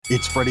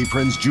It's Freddie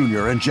Prinze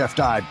Jr. and Jeff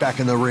Dye back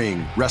in the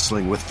ring.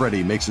 Wrestling with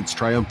Freddie makes its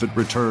triumphant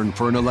return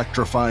for an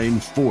electrifying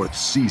 4th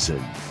season.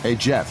 Hey,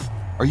 Jeff,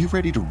 are you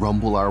ready to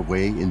rumble our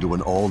way into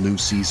an all-new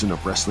season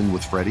of Wrestling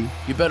with Freddie?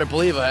 You better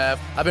believe I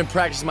have. I've been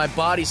practicing my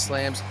body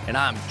slams, and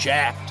I'm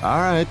jacked. All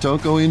right,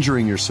 don't go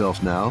injuring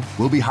yourself now.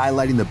 We'll be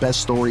highlighting the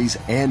best stories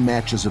and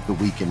matches of the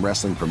week in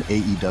wrestling from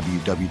AEW,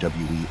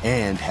 WWE,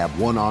 and have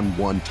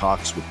one-on-one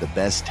talks with the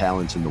best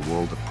talents in the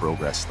world of pro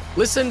wrestling.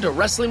 Listen to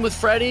Wrestling with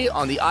Freddie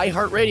on the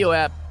iHeartRadio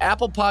app,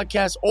 Apple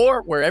Podcasts,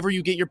 or wherever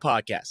you get your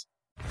podcasts.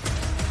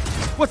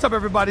 What's up,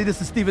 everybody?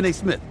 This is Stephen A.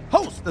 Smith,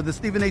 host of the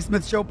Stephen A.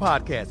 Smith Show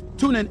podcast.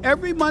 Tune in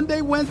every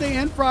Monday, Wednesday,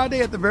 and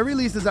Friday at the very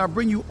least as I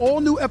bring you all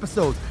new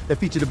episodes that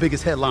feature the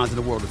biggest headlines in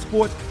the world of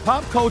sports,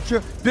 pop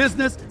culture,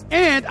 business,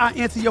 and I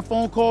answer your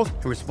phone calls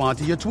and respond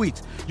to your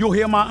tweets. You'll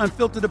hear my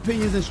unfiltered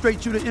opinions and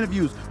straight-shooter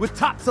interviews with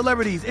top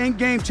celebrities and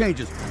game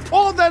changers.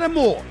 All that and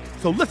more.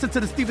 So listen to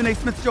the Stephen A.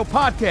 Smith Show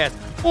podcast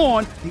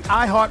on the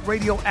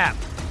iHeartRadio app,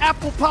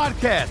 Apple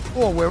Podcasts,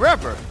 or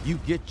wherever you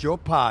get your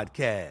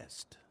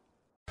podcast.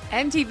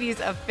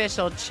 MTV's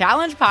official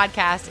Challenge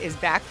podcast is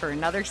back for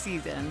another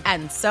season.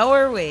 And so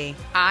are we.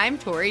 I'm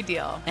Tori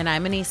Deal. And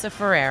I'm Anissa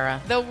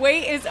Ferreira. The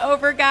wait is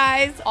over,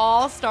 guys.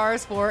 All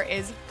Stars 4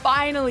 is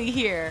finally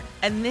here.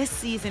 And this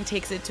season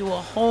takes it to a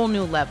whole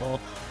new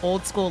level.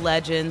 Old school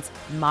legends,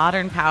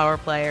 modern power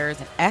players,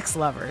 and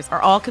ex-lovers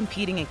are all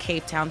competing in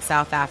Cape Town,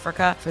 South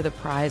Africa for the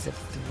prize of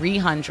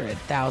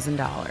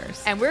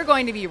 $300,000. And we're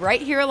going to be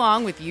right here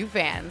along with you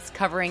fans,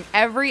 covering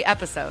every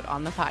episode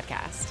on the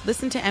podcast.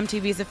 Listen to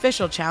MTV's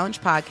official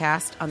Challenge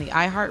podcast on the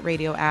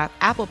iHeartRadio app,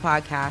 Apple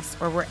Podcasts,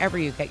 or wherever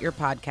you get your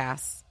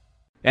podcasts.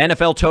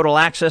 NFL Total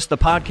Access, the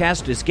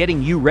podcast, is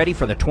getting you ready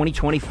for the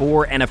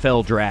 2024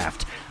 NFL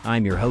Draft.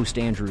 I'm your host,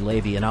 Andrew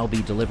Levy, and I'll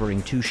be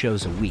delivering 2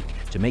 shows a week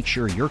to make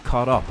sure you're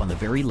caught up on the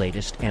very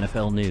latest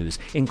NFL news,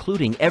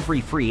 including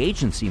every free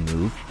agency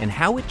move and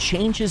how it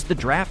changes the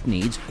draft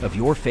needs of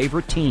your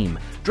favorite team.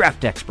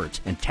 Draft experts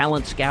and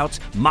talent scouts,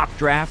 mock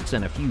drafts,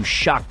 and a few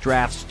shock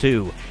drafts,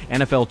 too.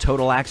 NFL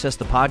Total Access,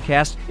 the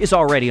podcast, is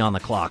already on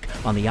the clock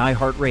on the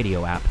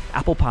iHeartRadio app,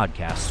 Apple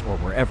Podcasts, or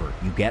wherever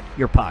you get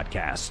your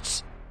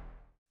podcasts.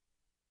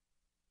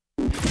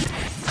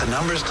 The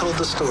numbers told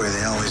the story,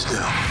 they always do.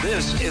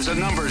 This is a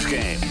numbers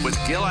game with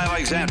Gil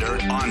Alexander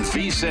on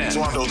VSiN. It's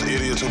one of those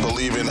idiots who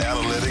believe in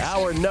analytics.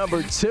 Hour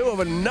number 2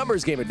 of a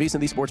numbers game at VSiN,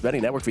 the sports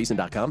betting network,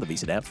 VSiN.com, the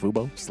VSiN app,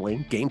 Fubo,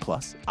 Sling, Game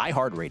Plus,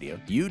 iHeartRadio,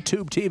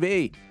 YouTube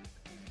TV.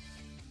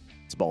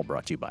 It's all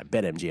brought to you by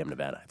BetMGM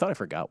Nevada. I thought I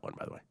forgot one,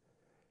 by the way.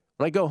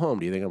 When I go home,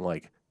 do you think I'm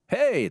like,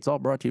 hey, it's all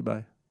brought to you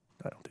by?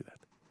 I don't do that.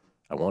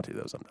 I want to,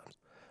 though, sometimes.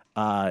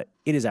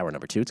 It is hour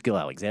number 2. It's Gil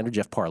Alexander.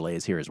 Jeff Parlay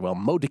is here as well.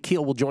 Mo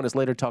DeKeel will join us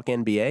later to talk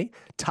NBA.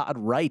 Todd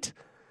Wright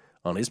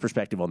on his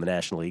perspective on the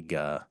National League,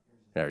 or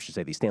I should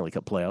say the Stanley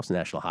Cup playoffs, the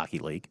National Hockey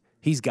League.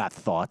 He's got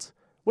thoughts.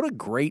 What a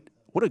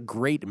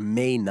great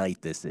May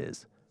night this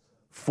is.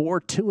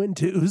 4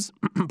 2-2s,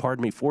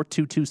 pardon me,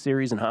 4-2-2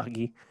 series in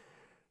hockey.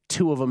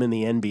 2 of them in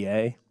the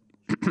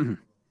NBA.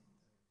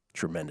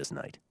 Tremendous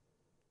night.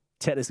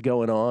 Tennis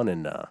going on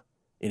in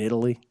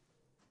Italy.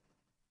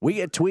 We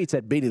get tweets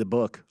at Beanie the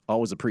Book.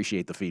 Always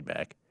appreciate the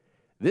feedback.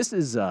 This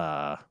is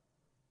on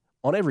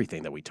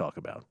everything that we talk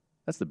about.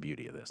 That's the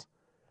beauty of this.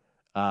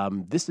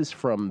 This is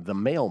from the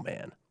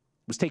mailman.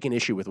 Was taking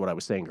issue with what I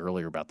was saying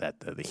earlier about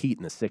that the Heat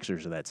and the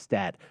Sixers and that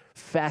stat.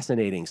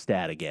 Fascinating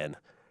stat again.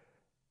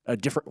 A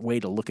different way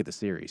to look at the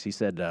series. He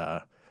said,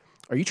 are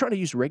you trying to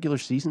use regular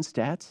season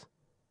stats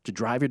to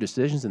drive your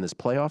decisions in this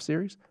playoff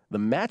series? The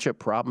matchup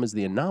problem is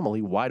the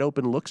anomaly, wide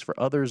open looks for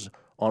others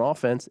on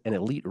offense and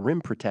elite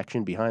rim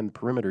protection behind the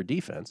perimeter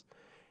defense.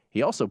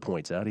 He also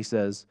points out, he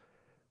says,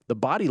 the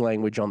body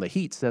language on the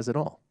Heat says it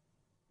all.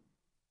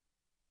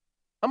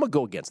 I'm going to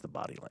go against the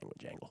body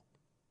language angle.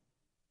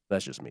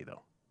 That's just me,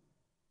 though.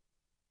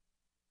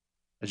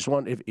 I just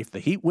want, if the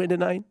Heat win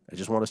tonight, I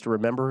just want us to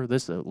remember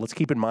this. Let's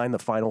keep in mind the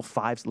final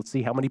 5. Let's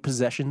see how many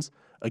possessions,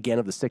 again,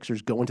 of the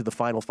Sixers go into the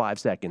final 5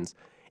 seconds.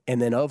 And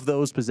then of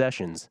those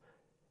possessions,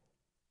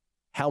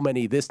 how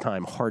many this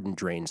time Harden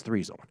drains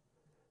threes on.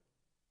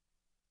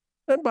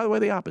 And by the way,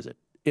 the opposite.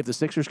 If the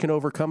Sixers can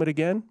overcome it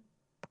again,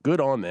 good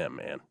on them,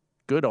 man.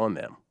 Good on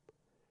them.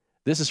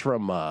 This is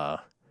from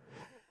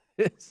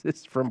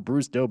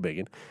Bruce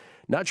Dobiggin.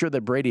 Not sure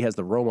that Brady has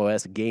the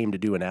Romo-esque game to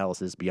do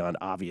analysis beyond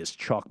obvious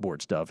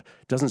chalkboard stuff.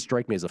 Doesn't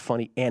strike me as a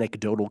funny,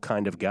 anecdotal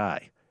kind of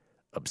guy.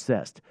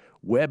 Obsessed.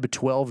 Web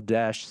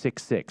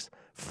 12-66.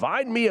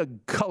 Find me a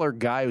color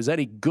guy who's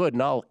any good,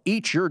 and I'll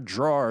eat your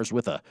drawers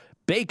with a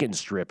bacon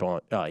strip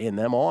in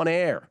them on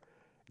air.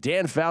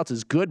 Dan Fouts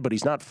is good, but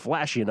he's not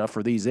flashy enough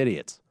for these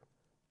idiots.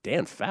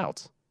 Dan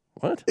Fouts?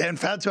 What? Dan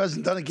Fouts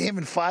hasn't done a game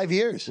in 5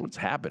 years. What's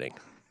happening?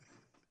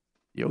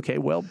 You okay?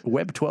 Well,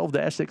 Web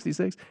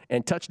 12-66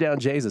 and Touchdown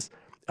Jesus.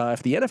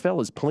 If the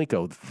NFL is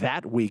Plinko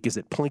that week, is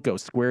it Plinko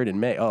squared in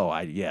May?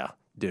 Yeah,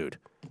 dude.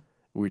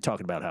 We were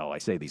talking about how I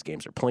say these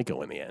games are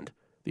Plinko in the end.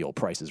 The old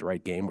Price is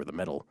Right game where the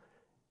metal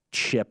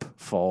chip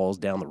falls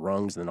down the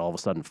rungs and then all of a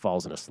sudden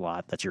falls in a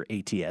slot. That's your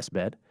ATS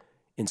bet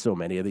in so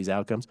many of these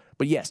outcomes.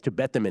 But yes, to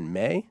bet them in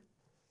May,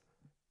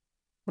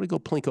 want to go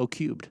Plinko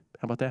cubed.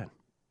 How about that?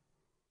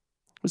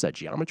 Was that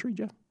geometry,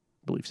 Jeff?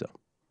 I believe so.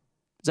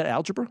 Is that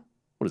algebra?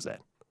 What is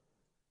that?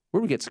 Where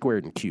do we get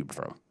squared and cubed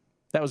from?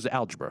 That was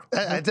algebra.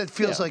 That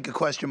feels like a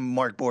question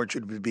Mark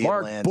Borchard would be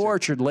able to answer.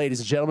 Mark Borchard, ladies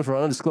and gentlemen, from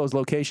an undisclosed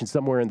location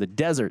somewhere in the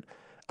desert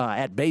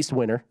at Base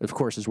Winner, of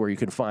course, is where you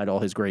can find all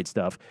his great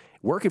stuff.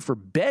 Working for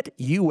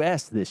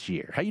BetUS this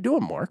year. How you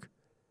doing, Mark?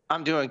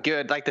 I'm doing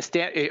good. Like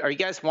are you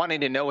guys wanting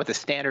to know what the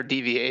standard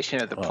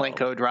deviation of the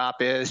Plinko drop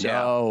is?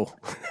 No.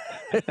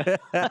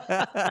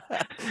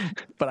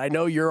 But I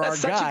know you're our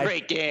guy. That's such a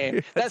great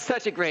game. That's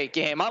such a great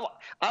game. I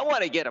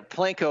want to get a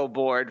Plinko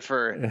board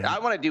I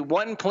want to do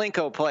one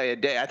Plinko play a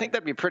day. I think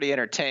that'd be pretty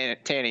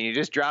entertaining. You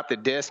just drop the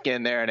disc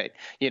in there and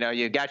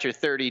you got your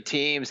 30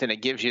 teams and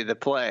it gives you the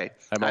play.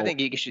 I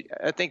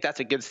think that's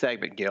a good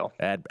segment, Gil.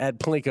 Add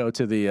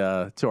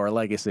Plinko to our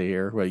legacy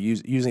here. Well,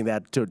 using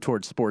that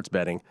towards sports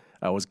betting.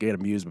 I always get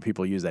amused when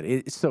people use that.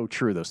 It's so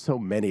true, though. So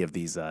many of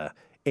these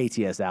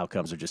ATS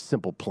outcomes are just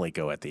simple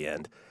Plinko at the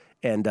end.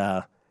 And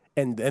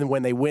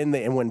when they win,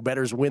 and when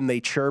bettors win,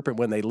 they chirp, and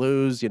when they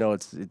lose,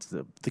 it's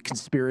the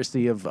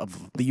conspiracy of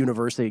the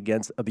universe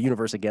against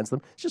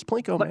them. It's just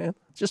Plinko, man.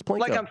 It's just Plinko.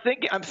 Like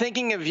I'm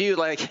thinking of you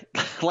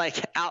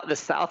like out the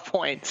South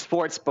Point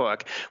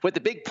Sportsbook with the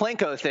big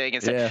Plinko thing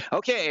and say,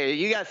 okay,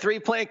 you got 3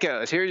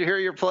 Plinkos. Here are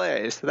your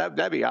plays.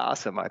 That'd be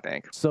awesome, I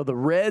think. So the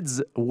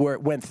Reds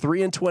went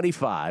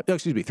 3-25. No,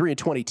 excuse me,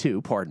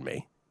 3-22. Pardon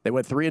me. They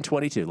went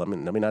 3-22. Let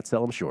me not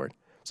sell them short.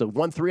 So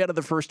won 3 out of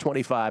the first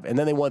 25, and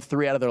then they won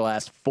 3 out of their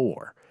last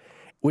 4.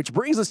 Which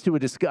brings us to a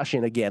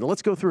discussion again.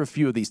 Let's go through a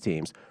few of these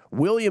teams.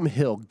 William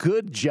Hill,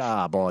 good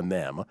job on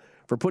them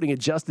for putting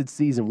adjusted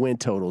season win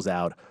totals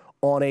out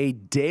on a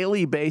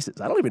daily basis.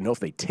 I don't even know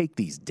if they take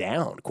these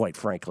down, quite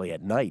frankly,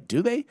 at night.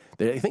 Do they?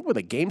 I think when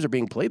the games are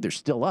being played, they're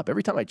still up.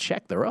 Every time I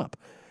check, they're up.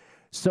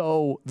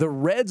 So the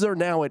Reds are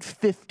now at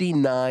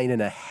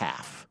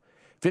 59.5.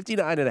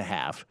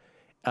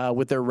 59.5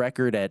 with their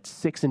record at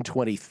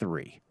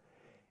 6-23.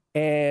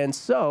 And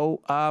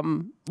so,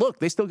 look,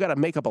 they still got to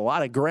make up a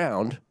lot of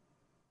ground,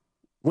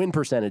 win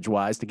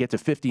percentage-wise, to get to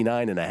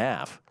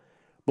 59.5.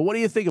 But what do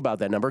you think about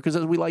that number? Because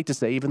as we like to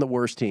say, even the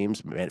worst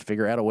teams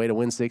figure out a way to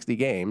win 60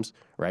 games,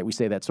 right? We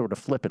say that sort of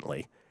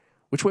flippantly.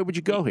 Which way would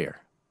you go here?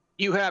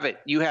 You have it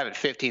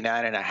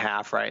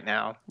 59.5 right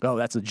now. Oh,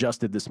 that's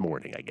adjusted this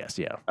morning, I guess.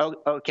 Yeah. Oh,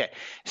 okay.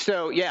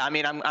 So yeah, I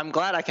mean, I'm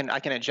glad I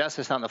can adjust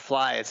this on the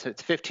fly.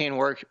 It's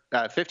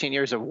 15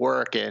 years of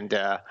work, and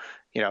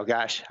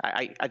gosh,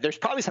 I there's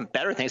probably some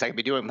better things I could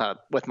be doing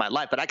with my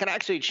life, but I can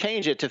actually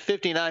change it to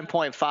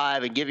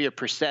 59.5 and give you a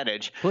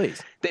percentage.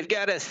 Please. They've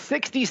got a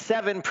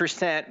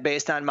 67%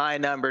 based on my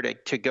number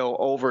to go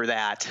over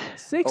that.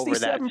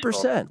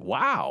 67%.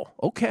 Wow.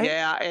 Okay.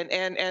 Yeah,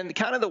 and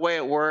kind of the way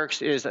it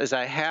works is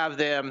I have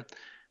them.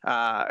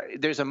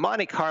 There's a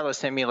Monte Carlo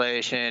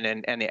simulation,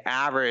 and the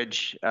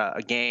average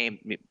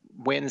game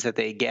wins that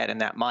they get in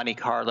that Monte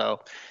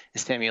Carlo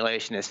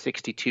simulation is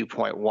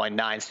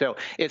 62.19. So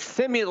it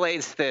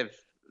simulates the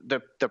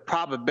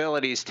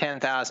probabilities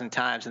 10,000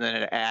 times, and then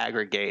it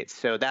aggregates.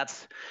 So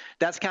that's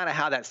kind of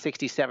how that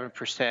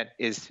 67%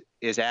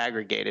 is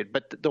aggregated.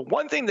 But the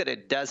one thing that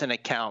it doesn't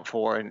account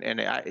for, and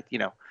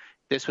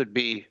this would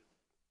be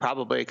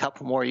probably a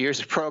couple more years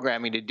of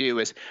programming to do,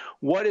 is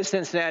what is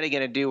Cincinnati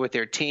going to do with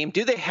their team?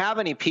 Do they have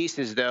any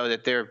pieces, though,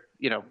 that they're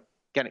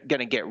going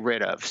to get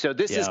rid of? So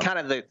this is kind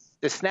of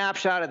the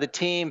snapshot of the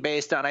team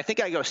based on, I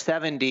think I go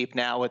 7 deep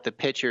now with the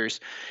pitchers,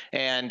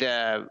 and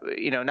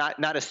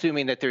not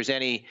assuming that there's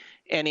any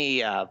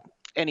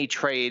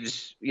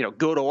trades,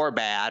 good or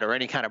bad, or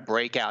any kind of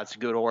breakouts,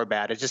 good or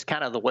bad. It's just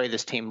kind of the way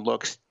this team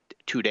looks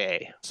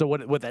today. So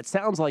what that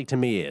sounds like to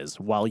me is,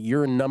 while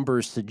your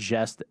numbers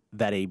suggest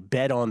that a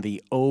bet on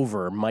the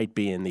over might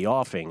be in the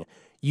offing,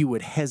 you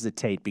would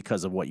hesitate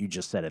because of what you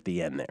just said at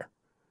the end there.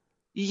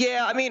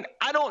 Yeah, I mean,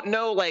 I don't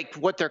know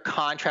what their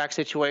contract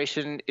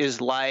situation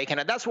is like, and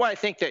that's why I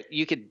think that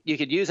you could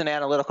use an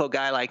analytical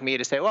guy like me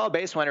to say, well,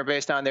 base winner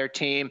based on their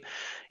team,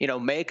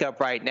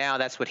 makeup right now,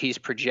 that's what he's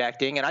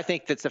projecting, and I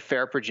think that's a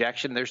fair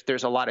projection.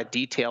 There's a lot of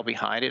detail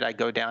behind it. I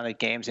go down the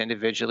games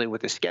individually with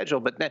the schedule,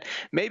 but then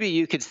maybe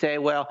you could say,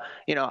 well,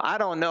 I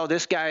don't know,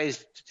 this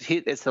guy's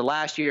it's the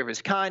last year of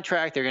his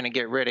contract, they're going to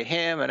get rid of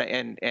him,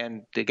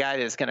 and the guy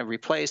that's going to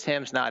replace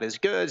him's not as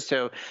good,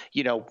 so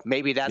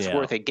maybe that's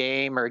worth a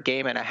game or a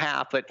game and a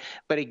half. But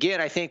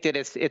again, I think that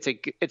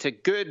it's a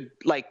good,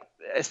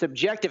 a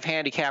subjective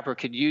handicapper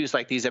could use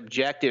these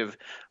objective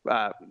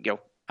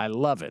I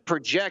love it.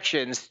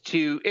 projections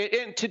to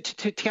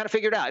kind of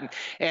figure it out.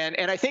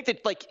 And I think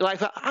that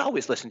I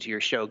always listen to your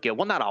show, Gil.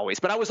 Well, not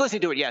always, but I was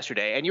listening to it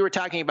yesterday, and you were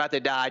talking about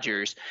the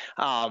Dodgers.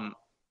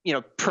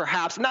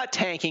 Perhaps not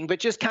tanking, but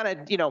just kind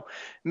of,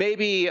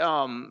 maybe,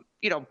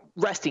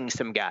 resting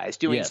some guys,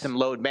 doing some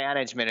load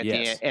management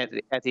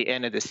at the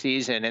end of the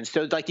season. And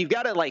so you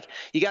got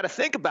to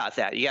think about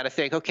that. You got to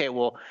think, okay,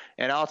 well,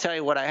 and I'll tell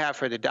you what I have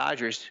for the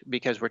Dodgers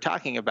because we're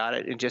talking about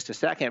it in just a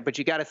second, but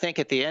you got to think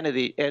at the end of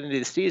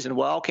the season,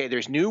 well, okay,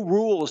 there's new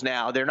rules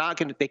now.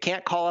 They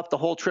can't call up the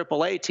whole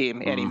AAA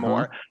team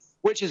anymore.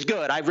 Which is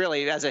good. I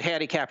really, as a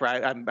handicapper,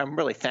 I'm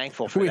really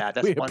thankful for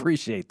that. We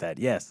appreciate that.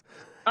 Yes.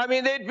 I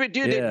mean, they'd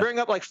bring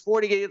up like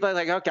 40 games.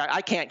 Like, okay,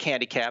 I can't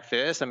handicap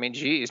this. I mean,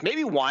 geez,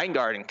 maybe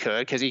Weingarten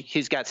could because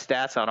he's got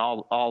stats on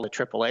all the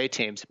AAA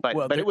teams.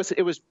 But it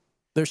was.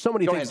 There's so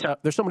many things.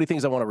 There's so many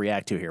things I want to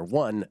react to here.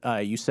 One,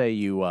 you say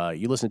you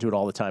listen to it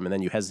all the time, and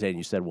then you hesitate and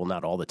you said, "Well,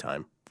 not all the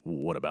time."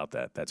 What about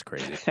that? That's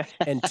crazy.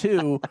 And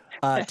two,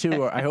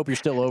 I hope you're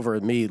still over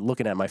me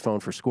looking at my phone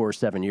for scores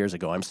 7 years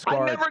ago. I'm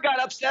scarred. I never got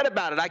upset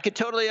about it. I could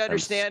totally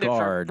understand it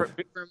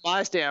from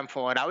my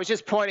standpoint. I was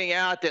just pointing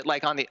out that,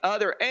 like, on the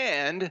other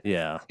end,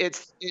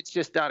 it's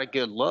just not a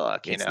good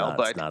look, you know.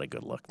 It's not a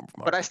good look.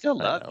 Mark. But I still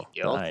love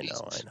you, Gil. I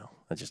know.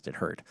 It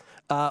hurt.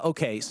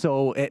 Okay,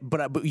 so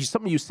but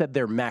something you said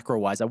there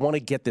macro-wise, I want to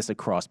get this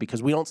across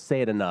because we don't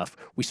say it enough.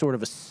 We sort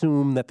of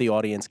assume that the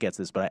audience gets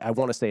this, but I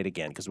want to say it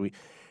again because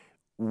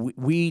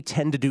we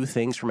tend to do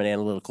things from an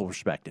analytical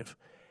perspective.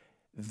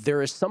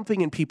 There is something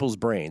in people's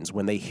brains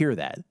when they hear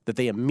that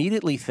they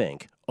immediately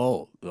think,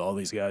 oh, all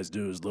these guys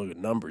do is look at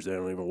numbers. They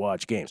don't even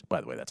watch games.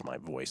 By the way, that's my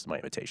voice, my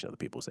imitation of the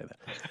people who say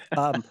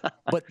that.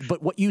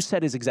 But what you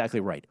said is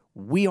exactly right.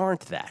 We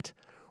aren't that.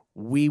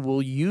 We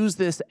will use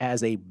this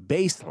as a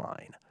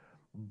baseline,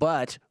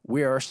 but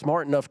we are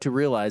smart enough to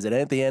realize that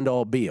at the end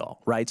all be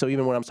all, right? So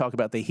even when I'm talking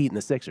about the Heat and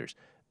the Sixers,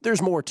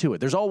 there's more to it.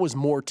 There's always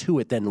more to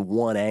it than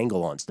one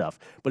angle on stuff,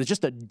 but it's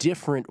just a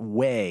different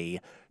way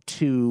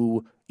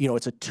to,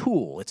 it's a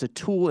tool. It's a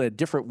tool and a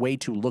different way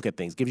to look at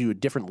things, gives you a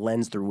different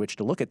lens through which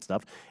to look at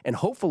stuff, and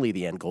hopefully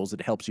the end goal is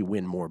it helps you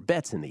win more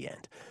bets in the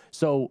end.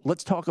 So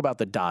let's talk about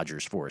the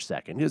Dodgers for a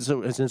second.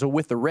 So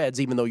with the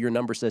Reds, even though your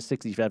number says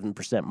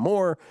 67%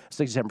 more,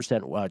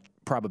 67%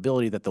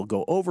 probability that they'll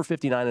go over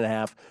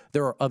 59.5,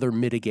 there are other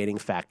mitigating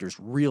factors,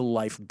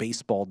 real-life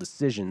baseball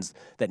decisions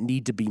that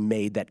need to be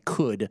made that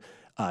could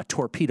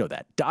torpedo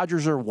that.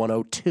 Dodgers are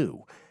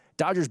 102.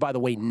 Dodgers, by the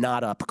way,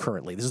 not up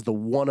currently. This is the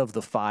one of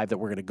the five that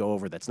we're going to go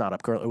over that's not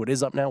up currently. Oh, it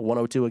is up now,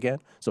 102 again.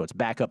 So it's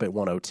back up at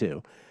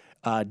 102.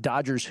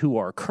 Dodgers, who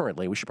are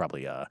currently, we should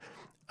probably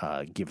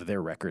give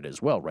their record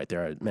as well right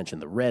there. I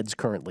mentioned the Reds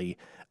currently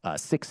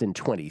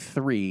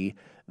 6-23.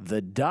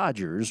 The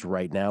Dodgers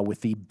right now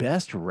with the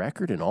best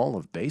record in all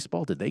of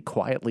baseball. Did they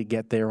quietly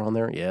get there on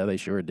there? Yeah, they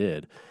sure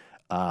did.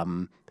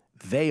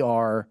 They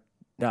are,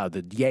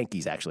 the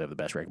Yankees actually have the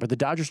best record, but the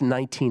Dodgers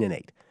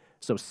 19-8.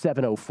 So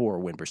 704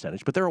 win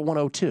percentage, but they're at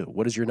 102.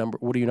 What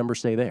do your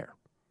numbers say there?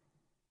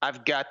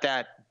 I've got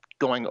that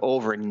going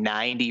over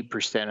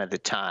 90% of the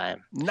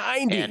time.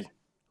 90. And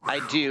I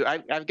do.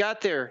 I've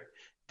got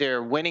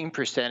their winning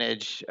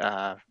percentage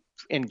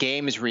in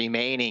games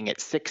remaining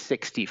at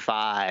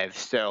 665.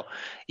 So,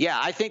 yeah,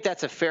 I think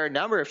that's a fair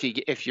number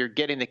if you're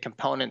getting the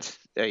components,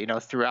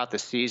 throughout the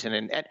season.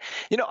 And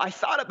I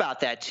thought about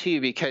that too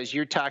because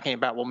you're talking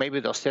about, well, maybe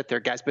they'll sit their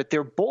guys, but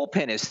their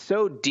bullpen is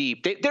so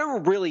deep. They're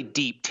a really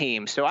deep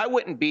team. So I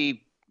wouldn't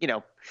be,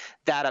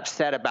 that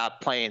upset about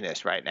playing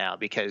this right now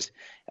because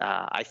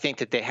I think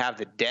that they have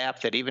the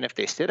depth that even if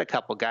they sit a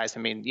couple guys, I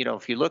mean,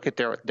 if you look at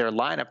their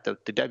lineup, the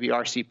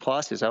WRC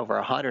plus is over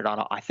 100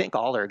 on, I think,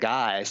 all their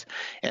guys.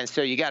 And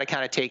so you got to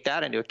kind of take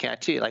that into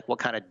account too, like what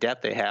kind of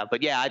depth they have.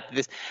 But yeah,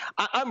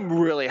 I'm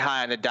really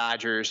high on the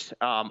Dodgers.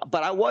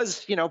 But I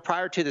was,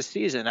 prior to the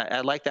season,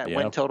 I like that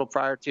win total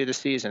prior to the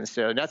season.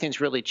 So nothing's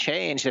really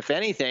changed. If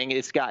anything,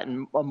 it's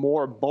gotten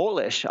more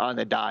bullish on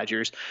the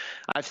Dodgers.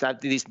 I've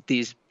thought these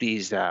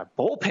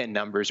bullpen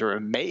numbers are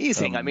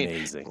amazing. I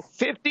mean,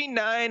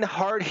 59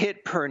 hard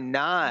hit per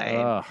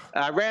nine.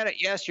 I ran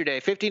it yesterday.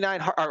 59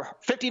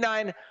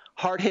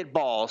 hard hit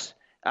balls.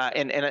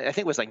 And I think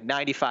it was like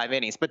 95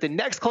 innings. But the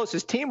next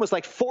closest team was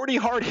like 40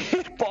 hard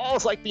hit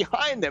balls like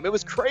behind them. It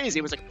was crazy.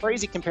 It was a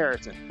crazy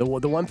comparison. The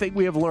one thing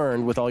we have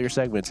learned with all your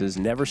segments is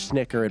never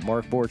snicker at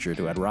Mark Borchard,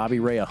 who had Robbie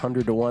Ray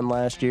 100-1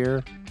 last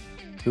year,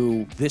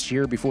 who this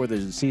year before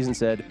the season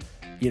said,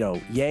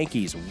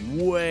 Yankees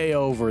way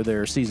over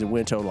their season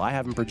win total. I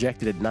have them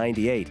projected at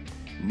 98.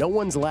 No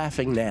one's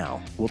laughing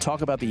now. We'll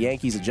talk about the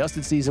Yankees'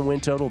 adjusted season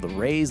win total, the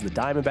Rays, the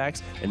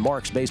Diamondbacks, and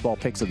Mark's baseball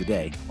picks of the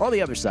day. On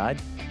the other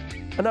side,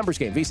 a numbers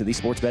game, VSiN, the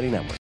Sports Betting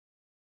Network.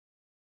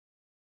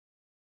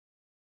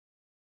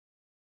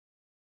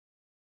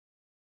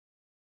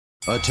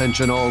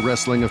 Attention all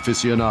wrestling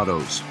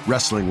aficionados.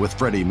 Wrestling with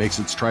Freddie makes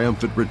its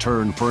triumphant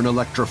return for an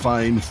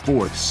electrifying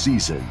 4th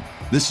season.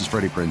 This is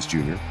Freddie Prinze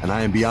Jr., and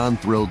I am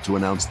beyond thrilled to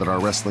announce that our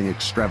wrestling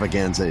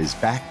extravaganza is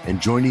back,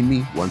 and joining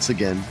me once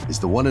again is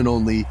the one and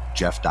only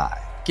Jeff Dye.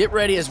 Get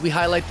ready as we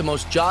highlight the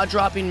most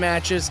jaw-dropping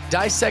matches,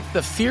 dissect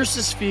the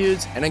fiercest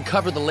feuds, and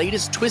uncover the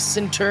latest twists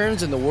and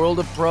turns in the world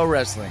of pro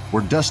wrestling.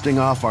 We're dusting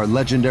off our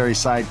legendary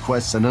side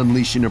quests and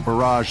unleashing a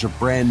barrage of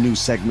brand new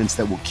segments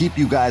that will keep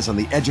you guys on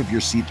the edge of your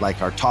seat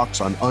like our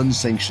talks on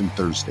Unsanctioned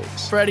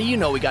Thursdays. Freddie,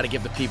 we got to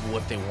give the people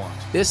what they want.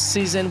 This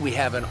season, we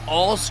have an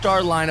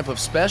all-star lineup of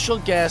special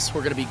guests who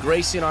are going to be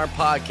gracing our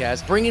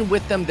podcast, bringing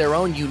with them their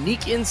own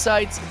unique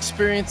insights,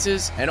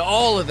 experiences, and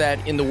all of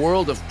that in the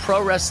world of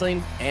pro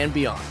wrestling and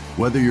beyond.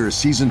 Whether you're a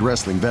seasoned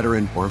wrestling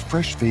veteran or a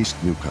fresh-faced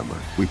newcomer,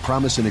 we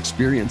promise an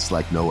experience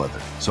like no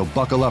other. So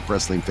buckle up,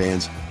 wrestling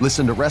fans.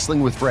 Listen to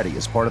Wrestling with Freddie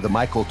as part of the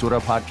My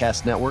Cultura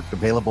Podcast Network,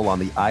 available on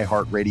the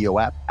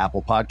iHeartRadio app,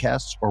 Apple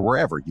Podcasts, or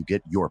wherever you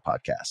get your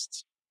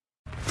podcasts.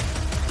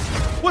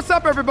 What's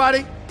up,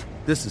 everybody?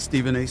 This is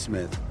Stephen A.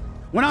 Smith.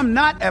 When I'm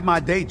not at my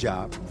day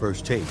job,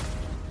 First Take,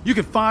 you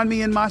can find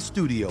me in my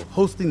studio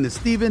hosting the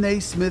Stephen A.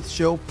 Smith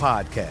Show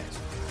podcast.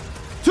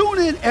 Tune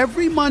in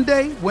every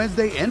Monday,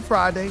 Wednesday, and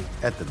Friday,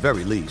 at the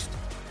very least,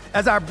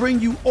 as I bring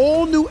you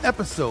all new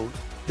episodes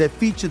that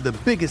feature the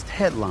biggest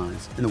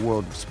headlines in the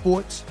world of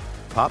sports,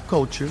 pop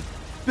culture,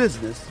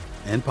 business,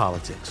 and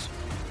politics.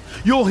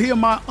 You'll hear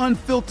my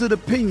unfiltered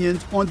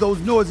opinions on those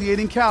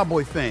nauseating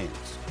Cowboy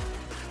fans,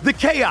 the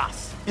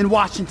chaos in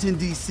Washington,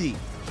 D.C.,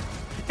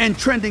 and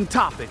trending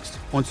topics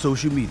on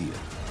social media,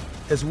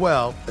 as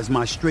well as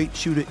my straight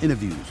shooter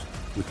interviews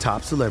with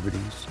top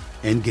celebrities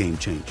and game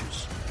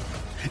changers.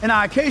 And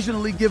I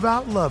occasionally give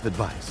out love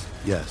advice.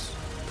 Yes,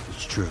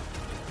 it's true.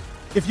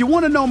 If you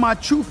want to know my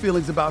true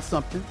feelings about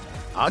something,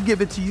 I'll give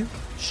it to you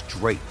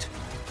straight.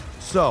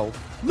 So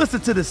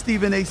listen to the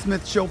Stephen A.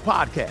 Smith Show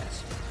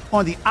podcast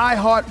on the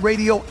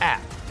iHeartRadio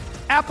app,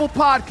 Apple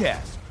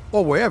Podcasts,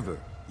 or wherever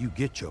you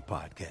get your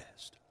podcast.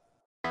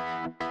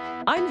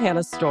 I'm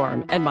Hannah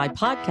Storm, and my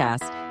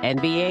podcast,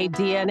 NBA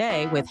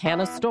DNA with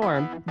Hannah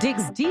Storm,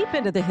 digs deep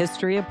into the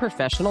history of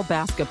professional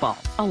basketball,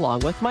 along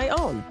with my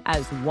own,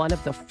 as one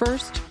of the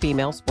first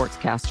female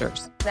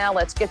sportscasters. Now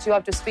let's get you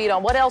up to speed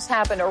on what else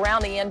happened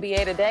around the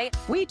NBA today.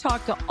 We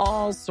talk to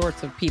all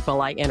sorts of people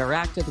I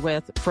interacted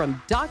with,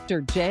 from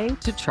Dr. J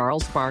to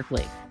Charles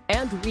Barkley,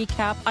 and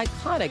recap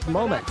iconic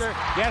moments.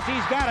 Yes,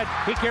 he's got it.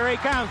 Here he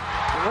comes.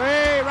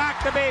 Way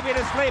rock the baby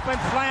to sleep and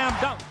slam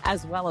dunk.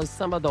 As well as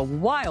some of the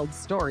wild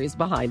stories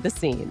behind the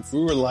scenes. We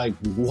were like,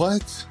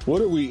 what?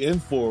 What are we in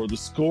for? The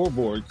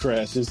scoreboard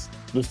crashes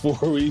before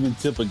we even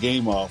tip a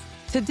game off.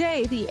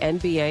 Today, the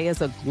NBA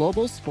is a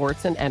global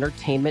sports and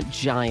entertainment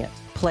giant.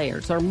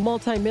 Players are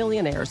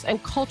multimillionaires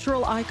and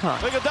cultural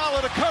icons.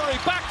 Iguodala to Curry,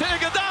 back to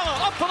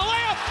Iguodala, up for the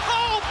layup.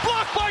 Oh,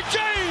 blocked by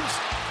James.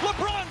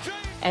 LeBron James.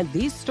 And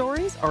these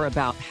stories are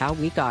about how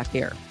we got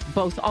here,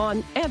 both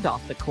on and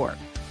off the court.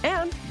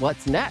 And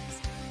what's next?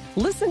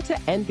 Listen to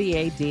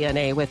NBA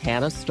DNA with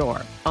Hannah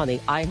Storm on the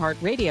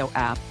iHeartRadio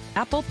app,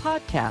 Apple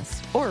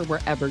Podcasts, or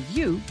wherever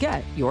you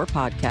get your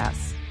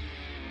podcasts.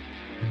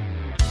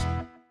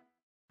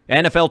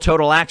 NFL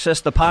Total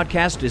Access, the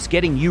podcast, is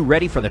getting you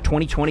ready for the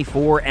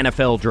 2024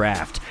 NFL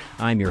Draft.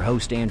 I'm your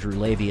host, Andrew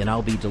Levy, and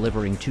I'll be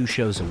delivering 2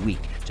 shows a week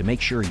to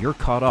make sure you're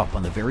caught up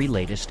on the very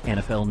latest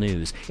NFL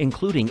news,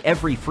 including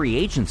every free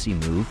agency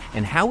move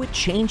and how it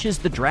changes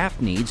the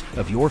draft needs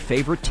of your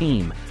favorite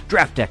team.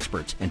 Draft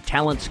experts and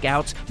talent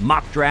scouts,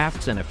 mock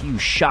drafts, and a few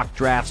shock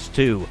drafts,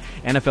 too.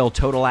 NFL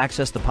Total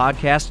Access, the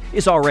podcast,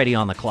 is already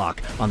on the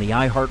clock on the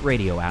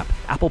iHeartRadio app,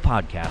 Apple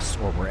Podcasts,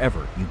 or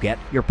wherever you get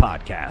your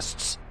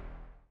podcasts.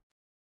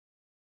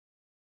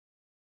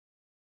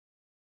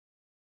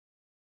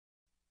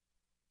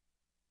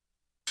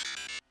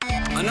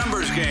 A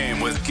Numbers Game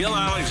with Gil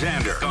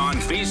Alexander on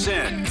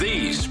VSiN,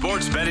 the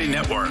Sports Betting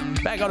Network.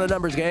 Back on A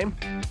Numbers Game.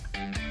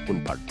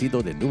 Un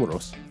partido de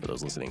números, for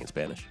those listening in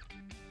Spanish.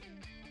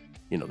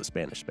 You know the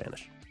Spanish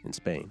in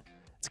Spain.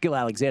 It's Gil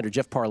Alexander.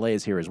 Jeff Parlay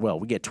is here as well.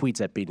 We get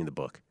tweets at Beating the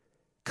Book.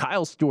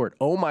 Kyle Stewart,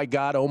 oh my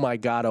God, oh my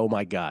God, oh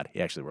my God.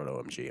 He actually wrote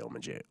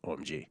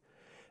OMG.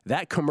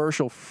 That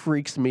commercial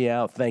freaks me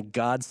out. Thank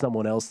God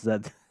someone else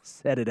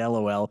said it,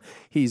 LOL.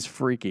 He's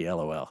freaky,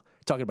 LOL.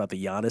 Talking about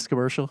the Giannis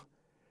commercial.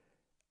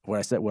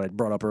 What I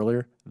brought up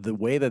earlier, the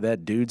way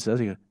that dude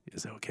says, he goes,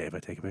 is it okay if I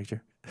take a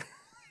picture?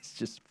 It's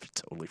just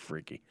totally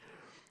freaky.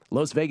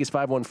 Las Vegas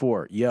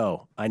 514,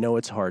 yo, I know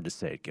it's hard to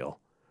say it, Gil,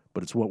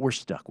 but it's what we're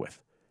stuck with.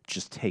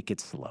 Just take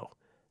it slow.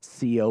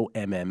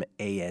 COMMANDERS.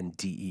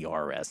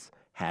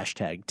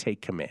 Hashtag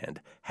take command.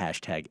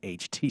 Hashtag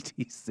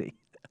HTTC.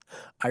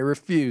 I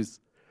refuse.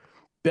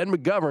 Ben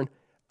McGovern,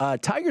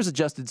 Tigers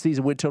adjusted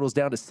season win totals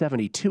down to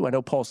 72. I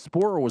know Paul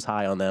Sporer was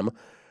high on them.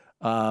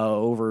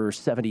 Over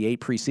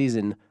 78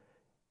 preseason.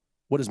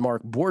 What does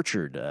Mark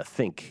Borchard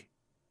think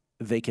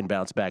they can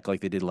bounce back like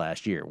they did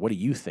last year? What do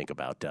you think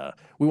about,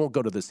 we won't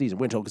go to the season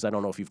win total because I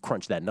don't know if you've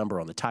crunched that number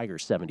on the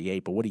Tigers,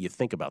 78, but what do you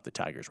think about the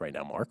Tigers right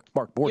now, Mark?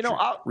 Mark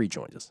Borchard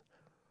rejoins us.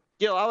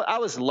 I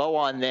was low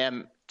on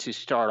them to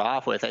start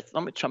off with.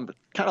 I'm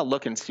kind of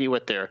look and see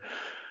what their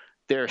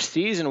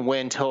season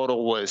win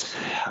total was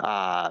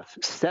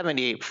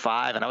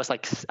 78.5, and I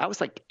was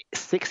like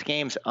 6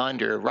 games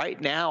under. Right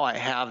now I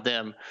have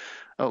them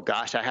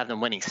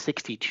winning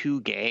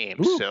 62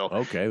 games. Ooh, so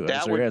okay,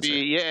 that would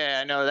be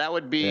that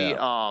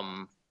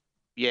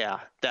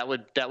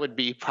would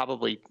be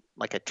probably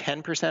like a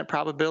 10%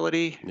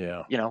 probability.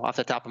 Yeah. Off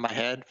the top of my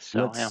head.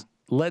 So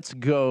Let's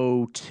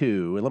go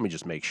to, and let me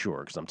just make sure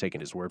because I'm taking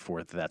his word for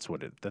it. That's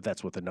what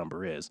the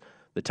number is.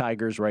 The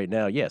Tigers right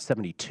now,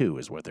 72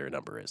 is what their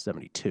number is.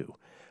 72.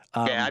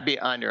 I'd be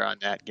under on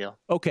that, Gil.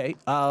 Okay,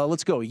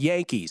 let's go.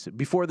 Yankees.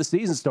 Before the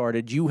season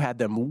started, you had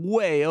them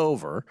way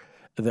over.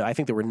 I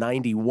think they were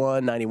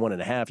 91, 91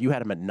 and a half. You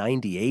had them at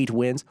 98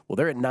 wins. Well,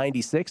 they're at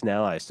 96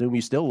 now. I assume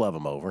you still love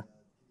them over.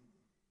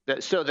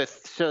 So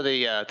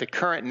the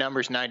current number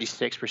is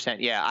 96%.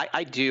 Yeah,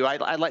 I do.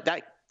 I like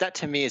that. That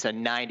to me is a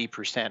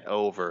 90%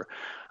 over.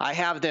 I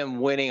have them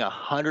winning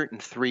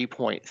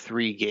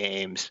 103.3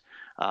 games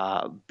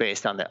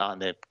based on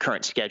the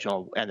current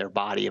schedule and their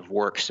body of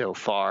work so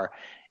far.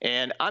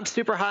 And I'm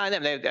super high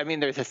on them.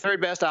 They're the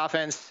third best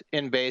offense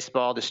in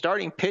baseball. The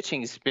starting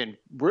pitching's been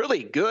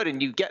really good, and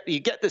you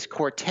get this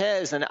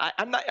Cortez. And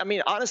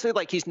honestly,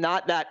 like, he's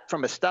not that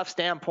from a stuff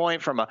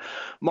standpoint, from a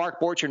Mark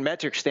Borchard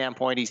metric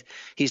standpoint.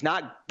 He's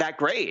not that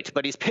great,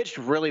 but he's pitched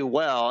really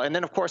well. And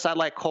then of course I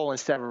like Cole and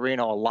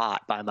Severino a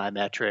lot by my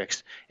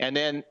metrics. And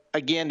then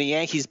again, the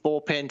Yankees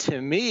bullpen to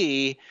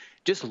me,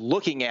 just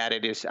looking at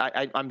it, is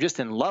I'm just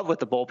in love with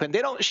the bullpen.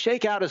 They don't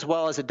shake out as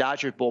well as the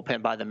Dodgers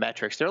bullpen by the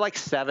metrics. They're like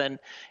 7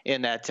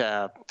 in that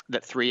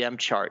 3M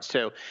chart.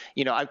 So,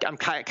 I'm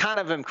kind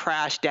of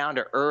crashed down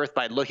to earth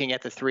by looking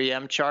at the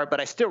 3M chart,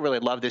 but I still really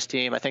love this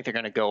team. I think they're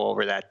going to go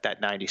over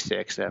that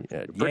 96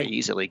 pretty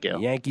easily.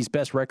 Yankees'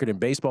 best record in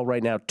baseball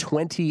right now,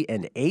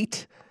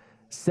 20-8.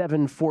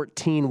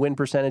 714 win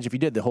percentage. If you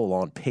did the whole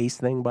on pace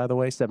thing, by the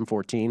way,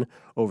 714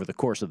 over the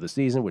course of the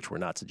season, which we're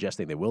not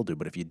suggesting they will do,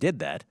 but if you did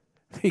that,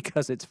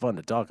 because it's fun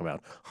to talk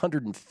about,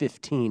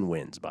 115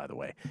 wins, by the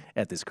way,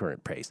 at this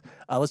current pace.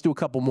 Let's do a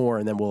couple more,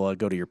 and then we'll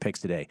go to your picks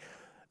today.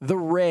 The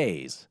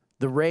Rays,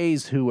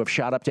 who have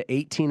shot up to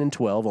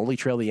 18-12, only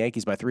trail the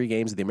Yankees by 3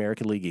 games in the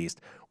American League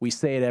East. We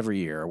say it every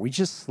year. Are we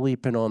just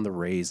sleeping on the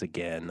Rays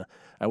again?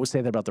 I always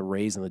say that about the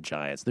Rays and the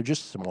Giants. They're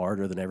just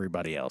smarter than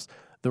everybody else.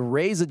 The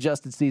Rays'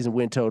 adjusted season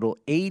win total,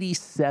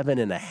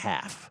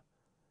 87.5.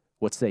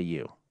 What say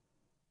you?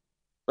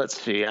 Let's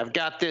see. I've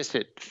got this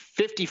at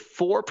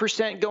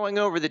 54% going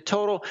over the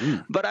total,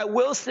 but I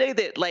will say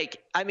that,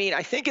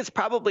 I think it's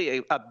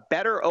probably a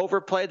better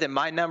overplay than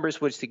my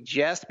numbers would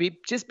suggest,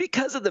 just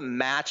because of the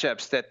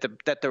matchups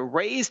that the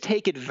Rays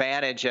take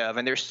advantage of,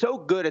 and they're so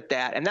good at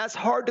that, and that's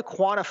hard to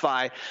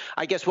quantify.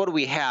 I guess, what do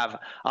we have?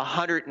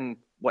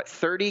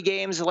 30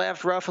 games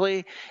left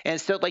roughly.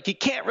 And so you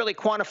can't really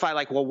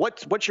quantify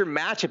what's your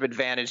matchup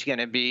advantage going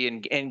to be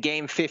in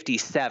game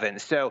 57.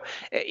 So,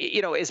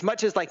 as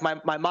much as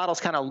my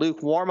model's kind of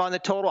lukewarm on the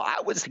total,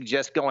 I would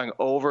suggest going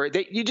over.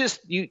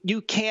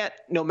 You can't,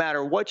 no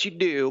matter what you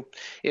do,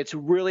 it's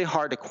really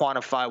hard to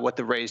quantify what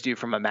the Rays do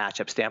from a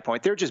matchup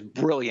standpoint. They're just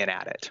brilliant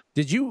at it.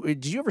 Did you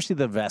ever see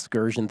the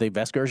Vasgersian thing?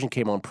 Vasgersian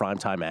came on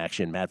primetime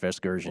action, Matt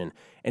Vasgersian, and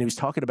he was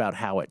talking about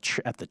how at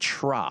the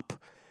Trop,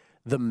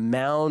 the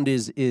mound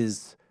is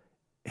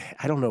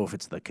I don't know if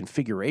it's the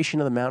configuration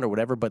of the mound or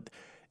whatever, but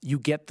you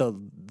get the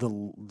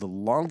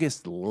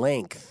longest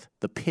length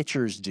the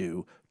pitchers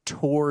do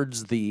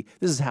towards this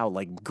is how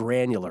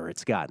granular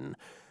it's gotten.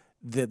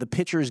 The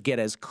pitchers get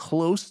as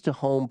close to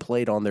home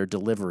plate on their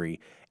delivery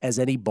as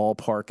any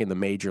ballpark in the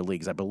major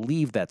leagues. I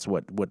believe that's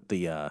what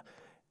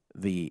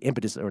the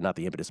impetus, or not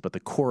the impetus, but the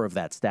core of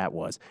that stat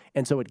was.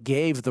 And so it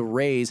gave the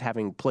Rays,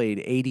 having played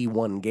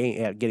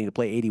getting to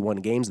play 81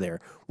 games there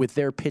with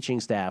their pitching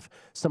staff,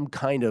 some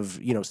kind of,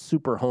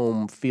 super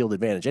home field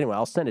advantage. Anyway,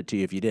 I'll send it to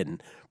you if you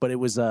didn't, but it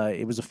was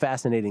a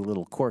fascinating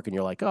little quirk. And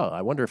you're like, oh,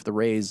 I wonder if the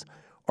Rays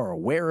are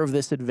aware of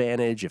this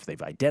advantage, if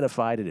they've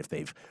identified it, if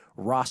they've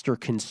roster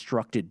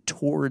constructed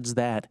towards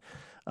that.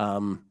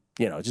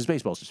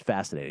 Baseball is just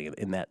fascinating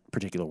in that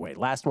particular way.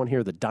 Last one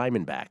here, the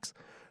Diamondbacks,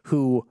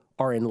 who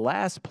are in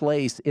last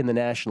place in the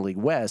National League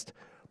West,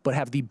 but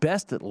have the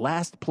best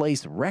last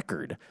place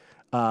record.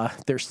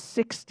 They're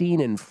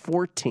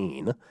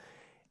 16-14,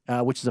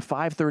 which is a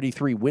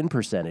 .533 win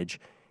percentage.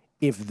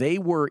 If they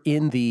were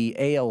in the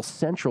AL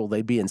Central,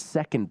 they'd be in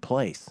second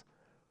place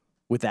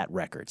with that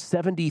record,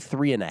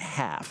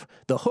 73.5.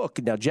 The Hook,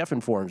 now Jeff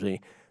informs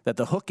me that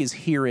the Hook is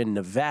here in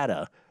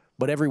Nevada,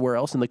 but everywhere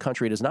else in the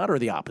country it is not, or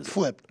the opposite?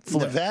 Flipped.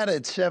 Nevada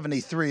at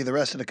 73, the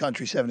rest of the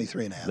country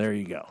 73.5. There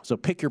you go. So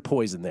pick your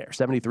poison there,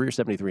 73 or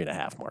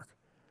 73.5, Mark.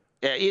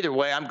 Yeah, either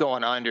way, I'm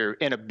going under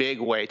in a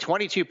big way.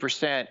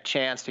 22%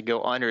 chance to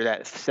go under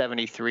that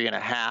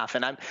 73.5,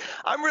 and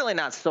I'm really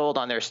not sold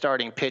on their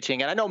starting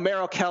pitching. And I know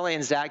Merrill Kelly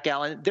and Zach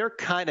Gallen, they're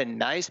kind of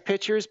nice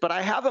pitchers, but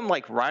I have them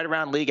right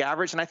around league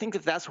average, and I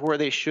think that's where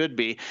they should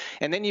be.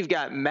 And then you've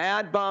got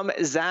Mad Bum,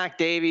 Zach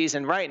Davies,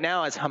 and right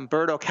now it's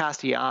Humberto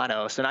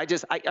Castellanos. And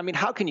I mean,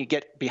 how can you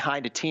get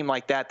behind a team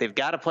like that? They've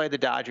got to play the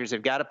Dodgers,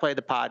 they've got to play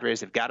the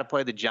Padres, they've got to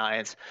play the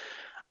Giants.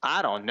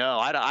 I don't know.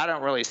 I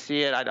don't really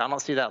see it. I don't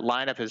see that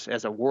lineup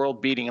as a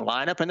world-beating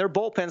lineup. And their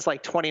bullpen's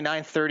 29th,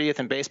 30th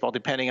in baseball,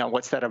 depending on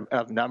what set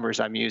of numbers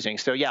I'm using.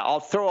 So, yeah, I'll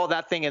throw all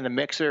that thing in the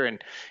mixer,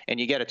 and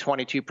you get a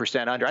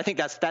 22% under. I think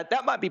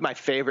that might be my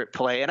favorite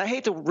play. And I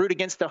hate to root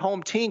against the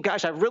home team.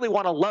 Gosh, I really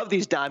want to love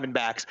these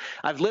Diamondbacks.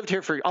 I've lived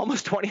here for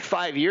almost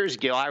 25 years,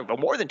 Gil.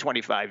 More than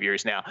 25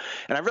 years now.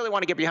 And I really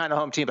want to get behind the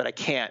home team, but I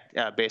can't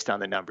based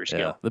on the numbers,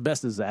 Gil. The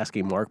best is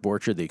asking Mark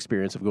Borchard the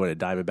experience of going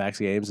to Diamondbacks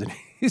games, and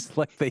he's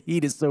like, the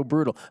heat is so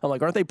brutal. I'm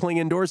like, aren't they playing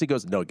indoors? He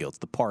goes, no, Gil, it's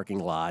the parking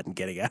lot and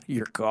getting out of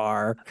your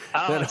car.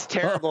 Oh, it's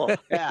terrible.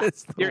 Yeah.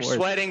 You're worst.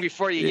 Sweating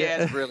before you get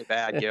it's really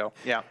bad, Gil.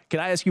 Yeah. Can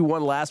I ask you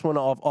one last one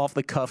off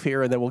the cuff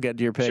here, and then we'll get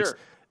to your picks? Sure.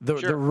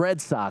 The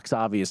Red Sox,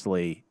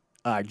 obviously,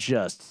 are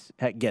just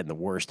getting the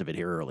worst of it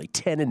here early.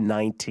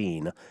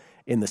 10-19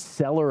 in the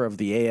cellar of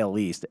the AL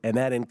East, and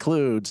that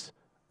includes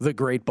the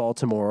great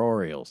Baltimore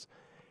Orioles.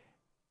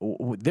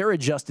 Their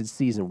adjusted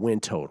season win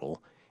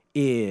total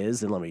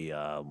is, and let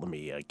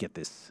me get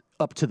this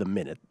up to the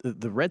minute.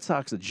 The Red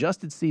Sox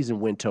adjusted season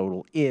win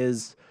total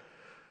is,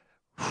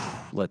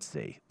 let's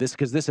see, this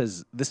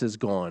has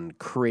gone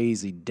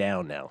crazy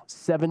down now.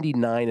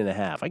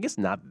 79.5. I guess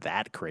not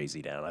that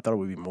crazy down. I thought it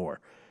would be more.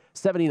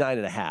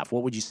 79.5.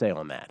 What would you say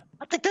on that?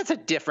 I think that's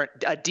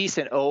a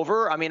decent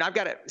over. I mean, I've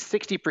got it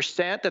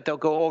 60% that they'll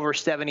go over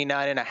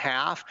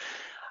 79.5.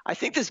 I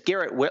think this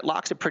Garrett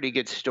Whitlock's a pretty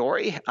good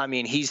story. I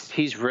mean,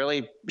 he's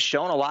really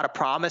shown a lot of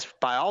promise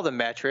by all the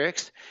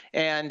metrics.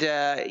 And,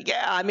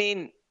 I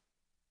mean,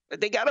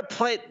 they got to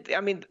play.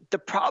 I mean, the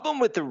problem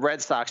with the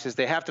Red Sox is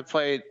they have to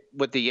play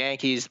with the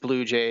Yankees,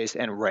 Blue Jays,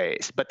 and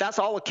Rays. But that's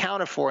all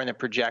accounted for in the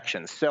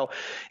projections. So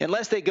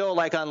unless they go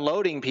like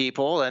unloading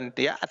people, and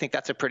I think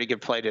that's a pretty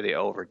good play to the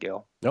over,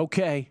 Gil.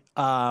 Okay.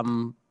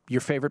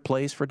 Your favorite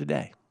plays for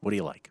today? What do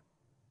you like?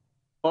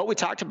 Well, we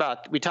talked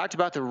about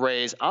the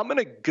Rays. I'm going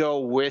to go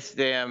with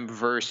them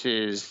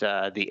versus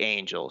the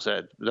Angels.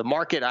 The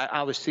market,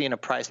 I was seeing a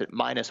price at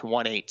minus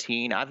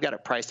 118. I've got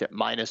it priced at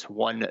minus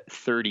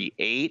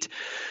 138.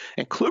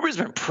 And Kluber's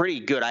been pretty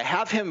good. I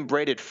have him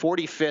rated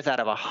 45th out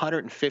of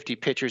 150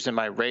 pitchers in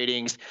my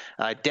ratings.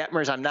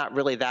 Detmers, I'm not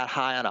really that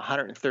high on,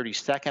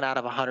 132nd out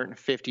of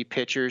 150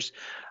 pitchers.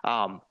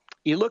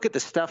 You look at the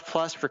Stuff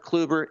Plus for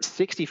Kluber,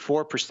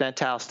 64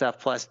 percentile Stuff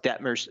Plus,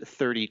 Detmer's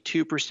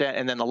 32%.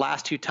 And then the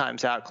last two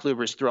times out,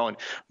 Kluber's thrown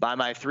by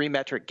my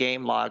 3-metric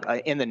game log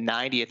in the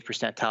 90th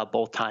percentile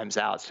both times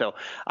out. So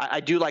I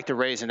do like the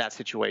Rays in that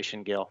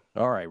situation, Gil.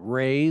 All right,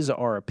 Rays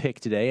are a pick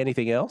today.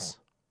 Anything else?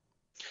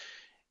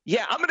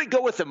 Yeah, I'm going to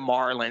go with the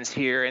Marlins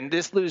here. And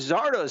this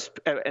Luzardo's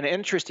an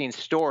interesting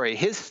story.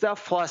 His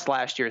Stuff Plus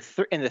last year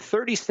in the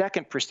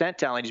 32nd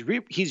percentile,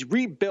 and he's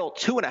rebuilt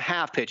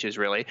 2.5 pitches,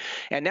 really.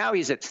 And now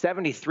he's at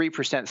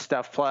 73%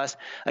 Stuff Plus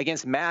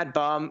against Mad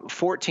Bum,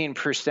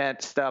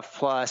 14% Stuff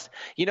Plus.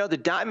 You know, the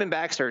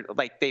Diamondbacks are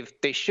like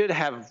they should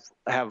have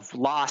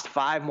lost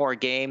 5 more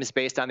games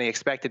based on the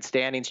expected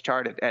standings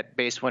chart at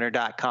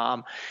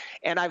basewinner.com.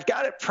 And I've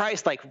got it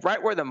priced like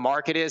right where the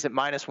market is at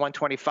minus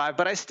 125,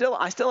 but I still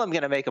am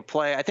going to make a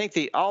play. I think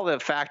all the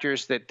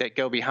factors that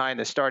go behind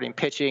the starting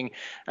pitching,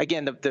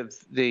 again,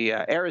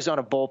 the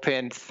Arizona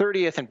bullpen,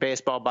 30th in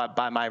baseball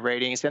by my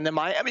ratings, and the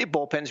Miami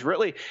bullpens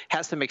really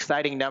has some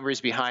exciting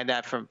numbers behind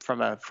that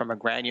from a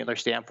granular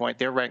standpoint.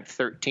 They're ranked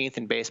 13th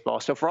in baseball.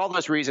 So for all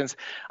those reasons,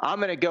 I'm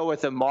going to go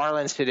with the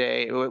Marlins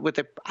today with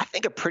I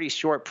think a pretty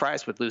short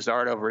price with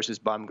Luzardo versus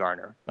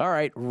Bumgarner. All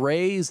right,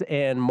 Rays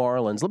and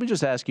Marlins. Let me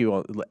just ask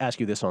you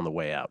this on the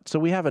way out. So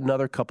we have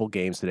another couple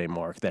games today,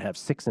 Mark, that have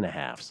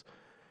 6.5s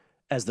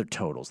as their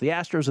totals. The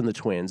Astros and the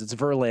Twins. It's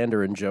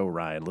Verlander and Joe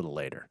Ryan a little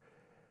later.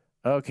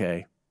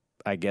 Okay,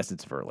 I guess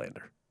it's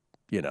Verlander.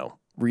 You know,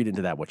 read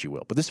into that what you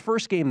will. But this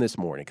first game this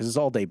morning, because it's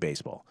all-day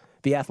baseball,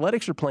 the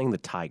Athletics are playing the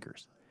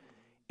Tigers.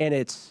 And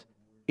it's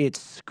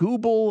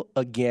Skubal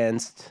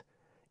against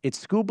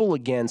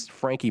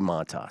Frankie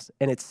Montas,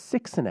 and it's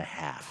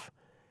 6.5.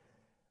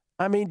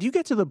 I mean, do you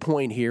get to the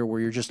point here where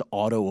you're just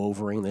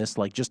auto-overing this,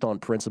 like just on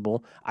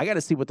principle? I got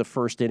to see what the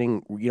first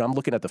inning, I'm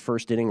looking at the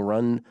first inning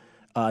run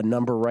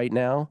number right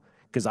now,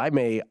 because I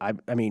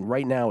mean,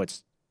 right now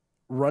it's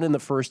run in the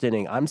first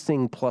inning. I'm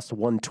seeing plus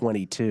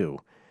 122.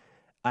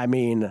 I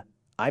mean,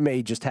 I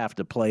may just have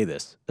to play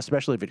this,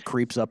 especially if it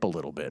creeps up a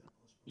little bit.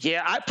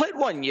 Yeah, I played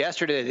one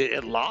yesterday that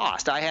it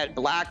lost. I had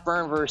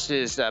Blackburn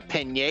versus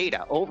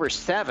Pineda over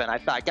 7. I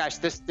thought, gosh,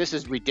 this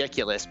is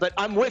ridiculous. But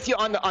I'm with you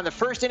on the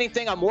first inning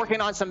thing. I'm working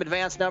on some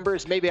advanced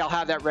numbers. Maybe I'll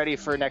have that ready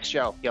for next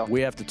show. Yo.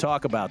 We have to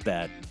talk about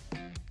that.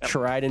 Yep.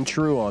 Tried and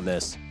true on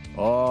this.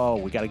 Oh,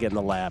 we got to get in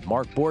the lab.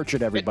 Mark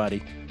Borchard,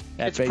 everybody.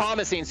 It's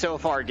promising so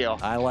far, Gil.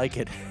 I like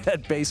it.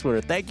 At Base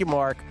Winner. Thank you,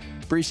 Mark.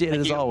 Appreciate it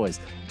as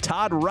always.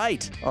 Todd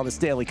Wright on the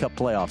Stanley Cup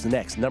playoffs.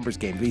 Next, Numbers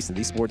Game, VSiN,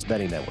 the Sports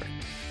Betting Network.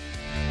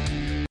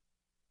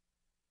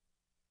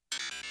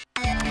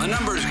 A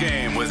Numbers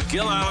Game with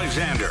Gil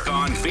Alexander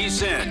on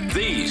VSiN,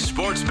 the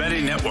Sports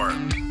Betting Network.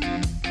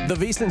 The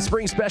VSiN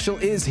Spring Special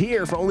is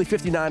here for only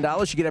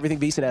 $59. You get everything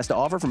VSiN has to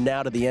offer from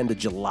now to the end of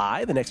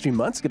July. The next few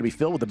months is going to be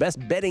filled with the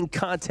best betting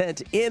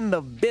content in the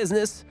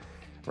business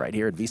right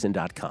here at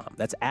VSiN.com.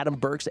 That's Adam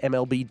Burke's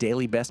MLB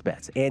Daily Best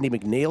Bets. Andy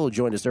McNeil, who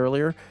joined us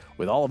earlier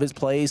with all of his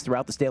plays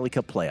throughout the Stanley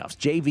Cup playoffs.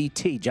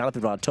 JVT,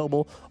 Jonathan Von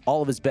Tobel,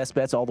 all of his best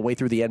bets all the way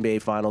through the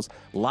NBA Finals.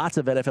 Lots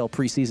of NFL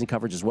preseason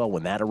coverage as well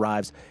when that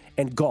arrives.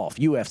 And golf,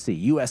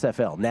 UFC,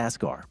 USFL,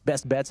 NASCAR.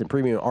 Best bets and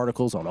premium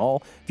articles on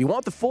all. If you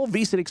want the full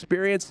VSiN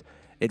experience,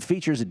 it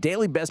features a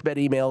daily best bet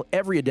email,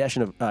 every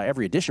edition of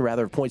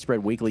Point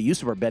Spread Weekly,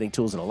 use of our betting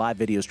tools, and a live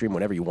video stream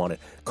whenever you want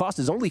it. Cost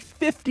is only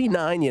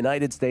 59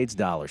 United States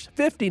dollars.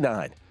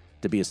 59.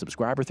 to be a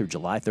subscriber through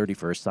July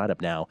 31st. Sign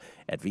up now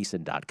at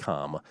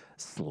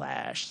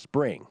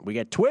vsin.com/spring. We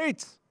get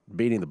tweets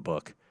beating the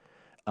book.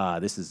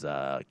 This is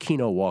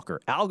Keno Walker.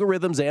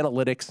 Algorithms,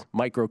 analytics,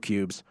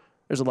 microcubes.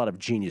 There's a lot of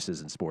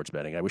geniuses in sports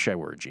betting. I wish I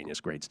were a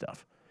genius. Great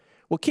stuff.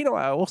 Well, Keno,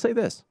 I will say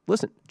this.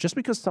 Listen, just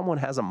because someone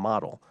has a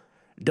model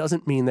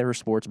doesn't mean they're a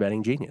sports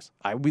betting genius.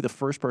 I would be the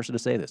first person to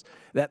say this.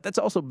 That's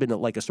also been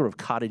like a sort of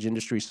cottage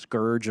industry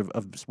scourge of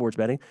sports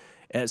betting.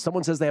 As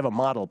someone says they have a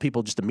model,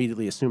 people just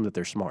immediately assume that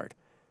they're smart.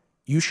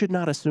 You should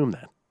not assume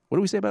that. What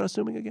do we say about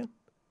assuming again?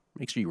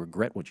 Make sure you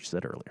regret what you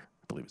said earlier,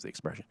 I believe was the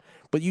expression.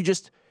 But you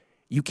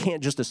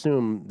can't just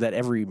assume that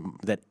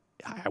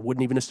I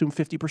wouldn't even assume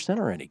 50%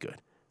 are any good.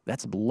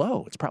 That's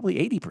low. It's probably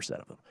 80%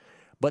 of them.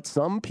 But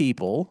some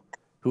people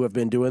who have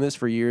been doing this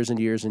for years and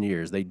years and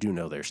years, they do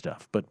know their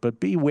stuff. But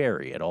be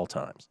wary at all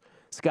times.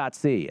 Scott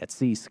C. at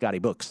C. Scotty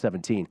Books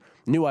 17.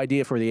 New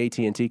idea for the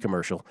AT&T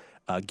commercial.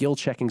 Gil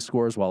checking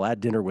scores while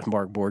at dinner with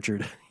Mark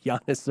Borchard.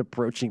 Giannis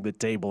approaching the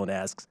table and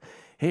asks,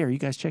 "Hey, are you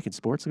guys checking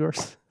sports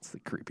scores?" It's the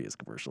creepiest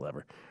commercial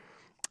ever.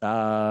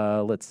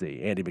 Let's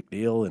see. Andy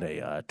McNeil in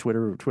a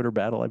Twitter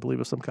battle, I believe,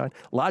 of some kind.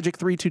 Logic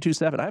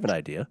 3227. I have an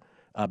idea.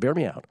 Bear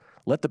me out.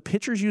 Let the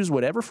pitchers use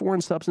whatever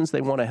foreign substance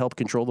they want to help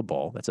control the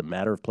ball. That's a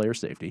matter of player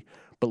safety.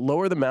 But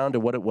lower the mound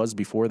to what it was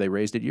before they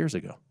raised it years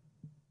ago.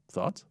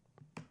 Thoughts?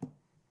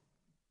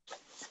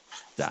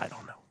 I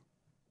don't know.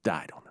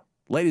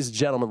 Ladies and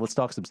gentlemen, let's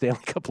talk some Stanley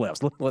Cup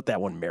playoffs. Let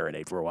that one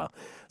marinate for a while.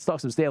 Let's talk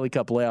some Stanley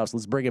Cup playoffs.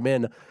 Let's bring him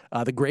in.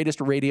 The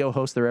greatest radio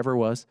host there ever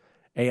was.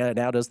 And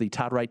now does the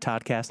Todd Wright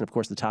Toddcast and, of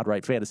course, the Todd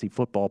Wright Fantasy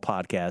Football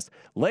Podcast.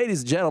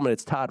 Ladies and gentlemen,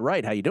 it's Todd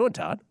Wright. How you doing,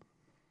 Todd?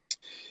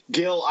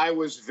 Gil, I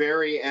was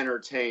very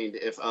entertained,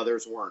 if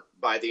others weren't,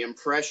 by the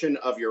impression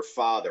of your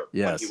father.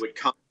 Yes. When he would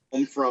come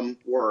home from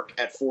work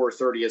at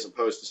 4:30 as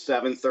opposed to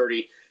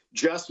 7:30.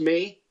 Just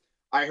me.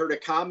 I heard a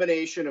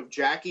combination of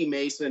Jackie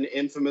Mason,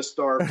 infamous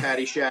star of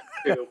Caddyshack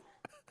 2,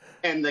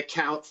 and the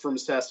Count from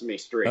Sesame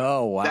Street.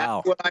 Oh, wow.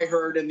 That's what I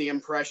heard in the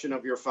impression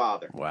of your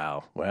father.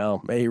 Wow.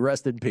 Well, may he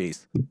rest in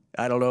peace.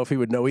 I don't know if he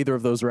would know either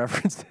of those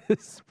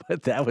references,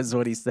 but that was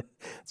what he said.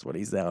 That's what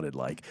he sounded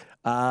like.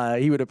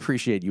 He would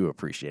appreciate you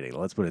appreciating it.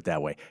 Let's put it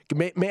that way.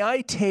 May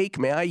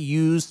I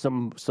use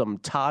some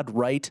Todd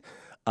Wright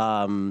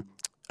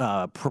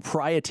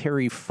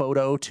proprietary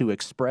photo to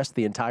express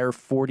the entire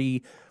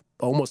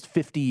almost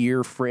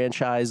 50-year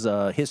franchise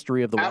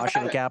history of the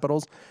Washington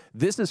Capitals?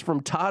 This is from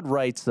Todd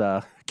Wright's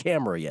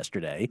camera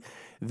yesterday.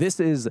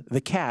 This is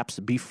the Caps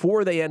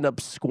before they end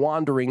up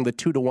squandering the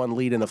 2-1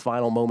 lead in the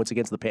final moments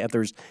against the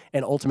Panthers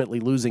and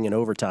ultimately losing in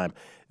overtime.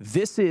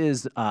 This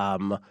is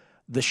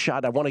the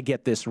shot. I want to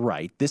get this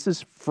right. This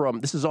is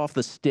off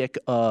the stick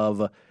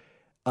of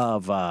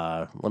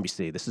let me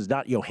see. This is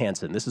not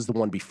Johansson. This is the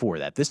one before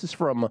that. This is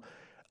from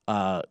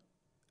one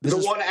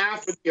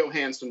after the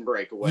Johansson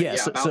breakaway. Yeah,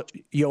 so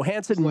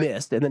Johansson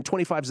missed, and then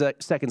 25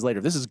 seconds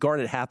later, this is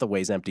Garnet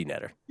Hathaway's empty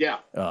netter. Yeah.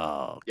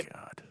 Oh, yeah.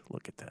 God.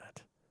 Look at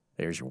that.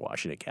 There's your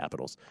Washington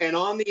Capitals. And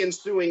on the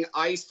ensuing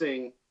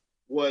icing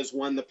was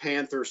when the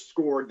Panthers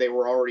scored. They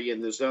were already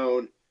in the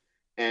zone,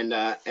 and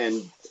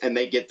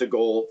they get the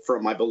goal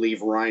from, I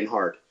believe,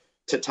 Reinhardt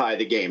to tie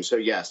the game. So,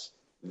 yes,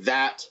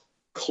 that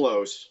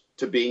close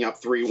to being up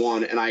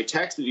 3-1. And I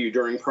texted you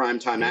during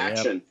primetime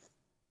action,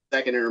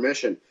 second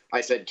intermission.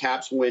 I said,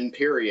 Caps win,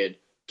 period.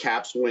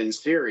 Caps win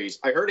series.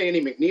 I heard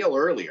Andy McNeil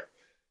earlier.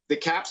 The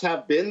Caps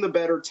have been the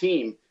better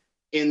team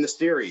in the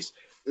series.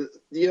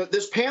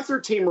 This Panther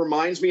team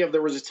reminds me of,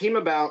 there was a team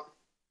about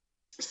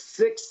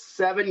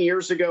 6-7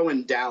 years ago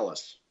in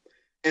Dallas,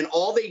 and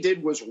all they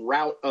did was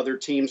rout other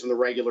teams in the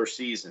regular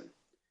season.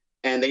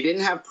 And they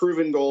didn't have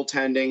proven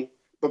goaltending.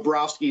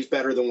 Bobrovsky's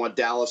better than what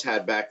Dallas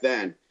had back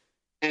then.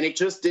 And it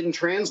just didn't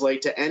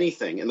translate to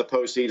anything in the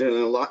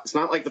postseason. It's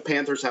not like the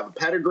Panthers have a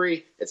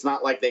pedigree. It's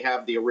not like they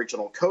have the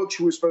original coach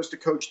who was supposed to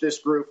coach this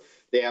group.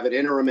 They have an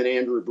interim in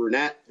Andrew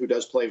Brunette, who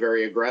does play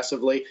very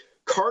aggressively.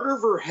 Carter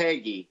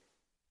Verhaeghe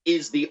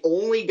is the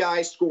only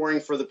guy scoring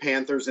for the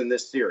Panthers in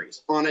this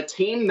series. On a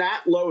team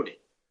that loaded,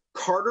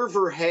 Carter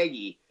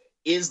Verhaeghe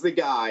is the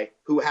guy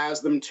who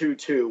has them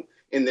 2-2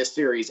 in this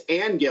series.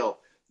 And, Gil,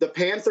 the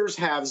Panthers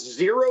have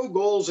 0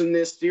 goals in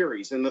this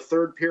series in the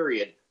third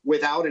period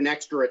without an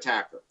extra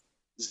attacker.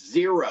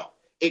 0.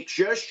 It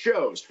just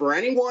shows, for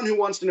anyone who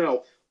wants to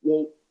know,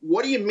 well,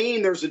 what do you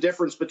mean there's a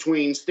difference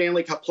between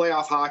Stanley Cup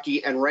playoff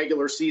hockey and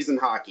regular season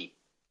hockey?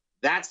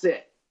 That's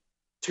it.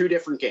 2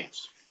 different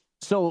games.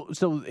 So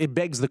it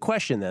begs the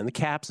question then, the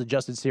Caps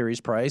adjusted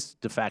series price,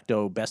 de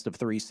facto best of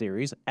 3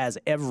 series, as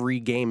every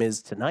game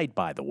is tonight,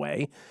 by the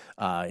way,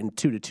 in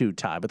 2-2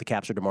 tie, but the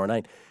Caps are tomorrow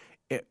night.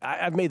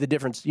 I've made the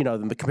difference,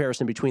 the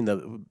comparison between the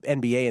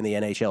NBA and the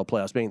NHL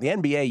playoffs. Being the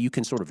NBA, you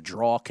can sort of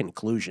draw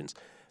conclusions.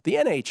 The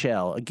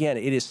NHL, again,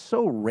 it is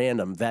so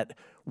random that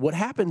what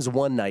happens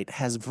one night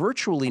has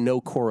virtually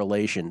no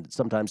correlation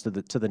sometimes to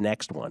the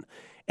next one.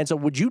 And so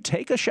would you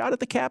take a shot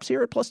at the Caps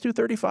here at plus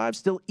 235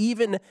 still,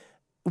 even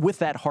with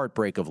that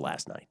heartbreak of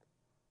last night?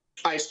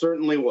 I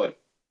certainly would.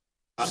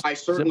 I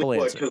certainly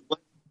would, because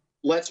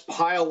let's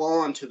pile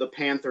on to the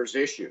Panthers'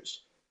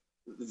 issues.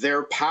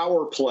 their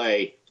power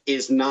play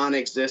is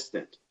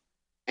non-existent.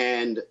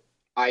 And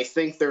I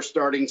think they're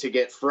starting to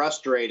get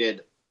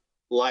frustrated.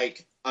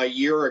 Like a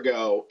year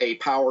ago, a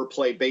power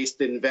play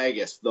based in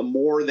Vegas, the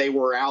more they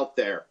were out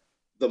there,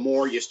 the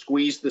more you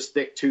squeeze the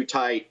stick too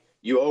tight,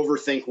 you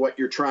overthink what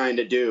you're trying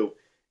to do,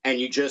 and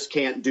you just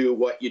can't do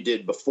what you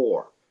did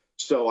before.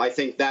 So I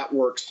think that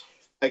works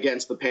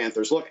against the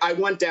Panthers. Look, I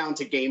went down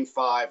to Game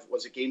 5.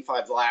 Was it Game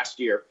 5 last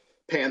year?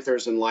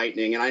 Panthers and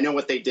Lightning, and I know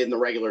what they did in the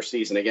regular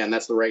season. Again,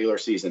 that's the regular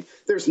season.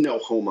 There's no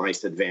home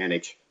ice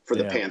advantage for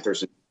the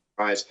Panthers.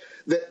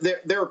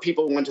 There are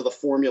people who went to the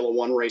Formula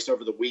One race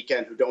over the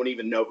weekend who don't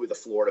even know who the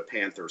Florida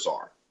Panthers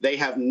are. They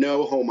have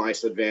no home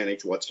ice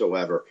advantage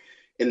whatsoever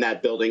in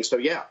that building. So,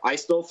 yeah, I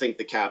still think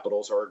the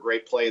Capitals are a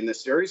great play in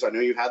this series. I know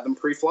you had them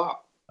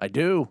pre-flop. I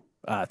do.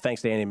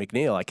 Thanks to Andy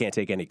McNeil. I can't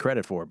take any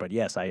credit for it, but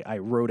yes, I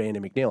wrote Andy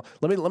McNeil.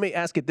 Let me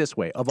ask it this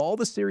way: of all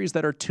the series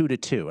that are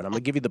 2-2, and I'm going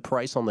to give you the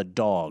price on the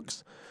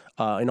dogs,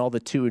 in all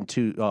the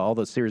 2-2, all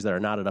the series that are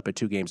knotted up at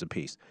 2 games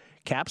apiece.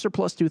 Caps are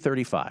plus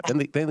 235.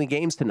 Then the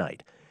games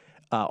tonight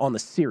on the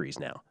series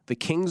now. The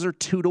Kings are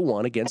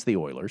 2-1 against the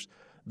Oilers.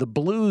 The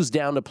Blues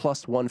down to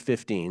plus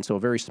 115, so a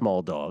very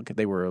small dog.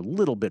 They were a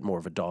little bit more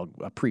of a dog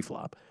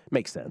pre-flop.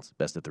 Makes sense.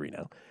 Best of 3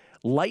 now.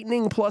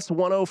 Lightning plus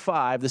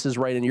 105. This is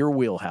right in your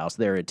wheelhouse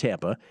there at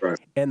Tampa. Right.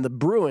 And the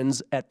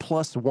Bruins at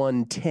plus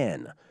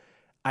 110.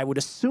 I would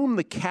assume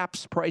the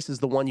Caps price is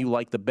the one you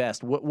like the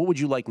best. What would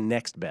you like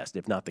next best,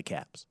 if not the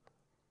Caps?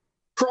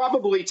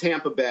 Probably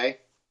Tampa Bay,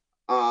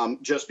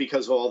 just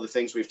because of all the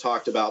things we've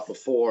talked about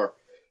before.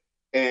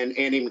 And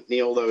Andy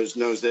McNeil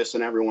knows this,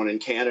 and everyone in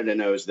Canada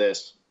knows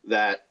this,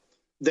 that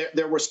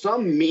there was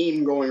some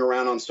meme going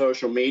around on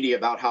social media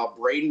about how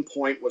Braden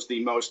Point was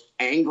the most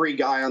angry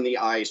guy on the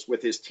ice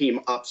with his team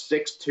up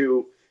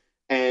 6-2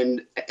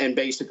 and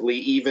basically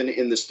even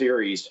in the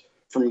series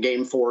from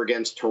Game 4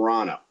 against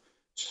Toronto.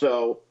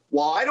 So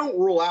while I don't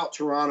rule out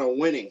Toronto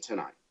winning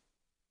tonight,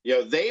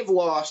 they've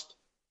lost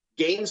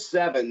Game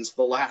 7s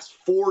the last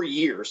 4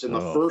 years in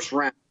the first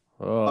round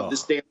of the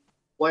Stanley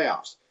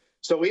playoffs.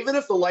 So even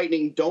if the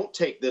Lightning don't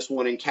take this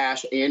one and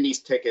cash Andy's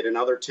ticket and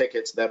other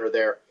tickets that are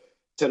there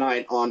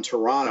tonight on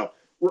Toronto,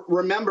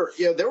 remember,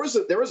 there was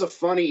a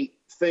funny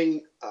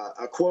thing,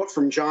 a quote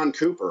from John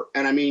Cooper,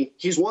 and I mean,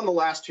 he's won the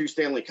last 2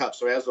 Stanley Cups,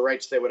 so he has the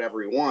right to say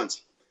whatever he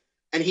wants.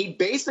 And he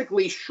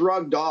basically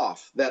shrugged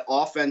off that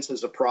offense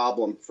is a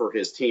problem for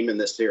his team in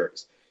this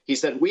series. He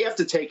said, we have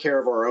to take care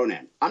of our own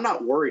end. I'm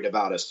not worried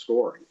about us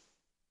scoring.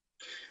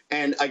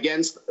 And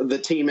against the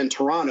team in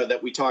Toronto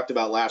that we talked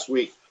about last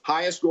week,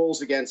 highest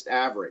goals against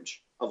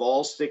average of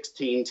all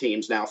 16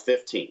 teams, now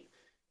 15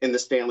 in the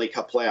Stanley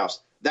Cup playoffs.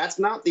 That's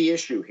not the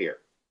issue here.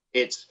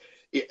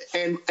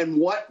 And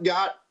what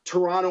got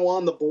Toronto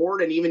on the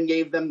board and even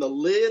gave them the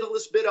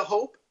littlest bit of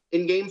hope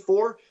in Game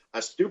 4?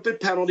 A stupid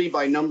penalty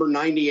by number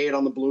 98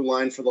 on the blue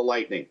line for the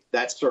Lightning.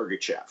 That's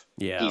Sergachev.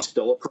 Yeah. He's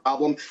still a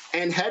problem.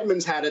 And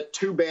Hedman's had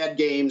 2 bad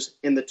games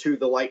in the 2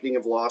 the Lightning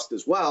have lost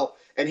as well,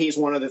 and he's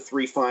one of the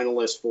 3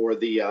 finalists for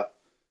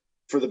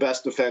the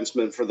best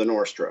defenseman for the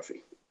Norris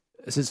Trophy.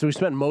 Since we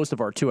spent most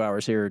of our 2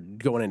 hours here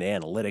going into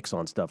analytics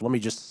on stuff, let me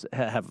just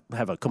have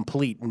a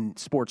complete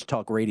sports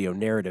talk radio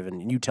narrative,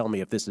 and you tell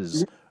me if this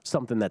is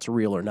something that's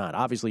real or not.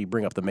 Obviously, you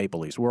bring up the Maple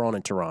Leafs. We're on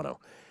in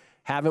Toronto.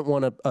 Haven't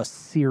won a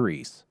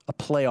series, a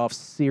playoff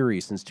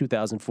series since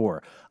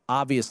 2004.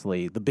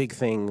 Obviously, the big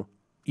thing,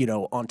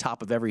 on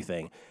top of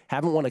everything,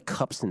 haven't won a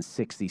cup since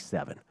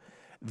 67.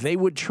 They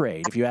would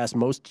trade, if you ask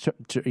most,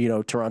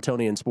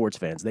 Torontonian sports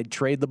fans, they'd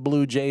trade the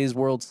Blue Jays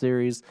World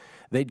Series.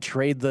 They'd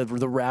trade the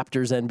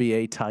Raptors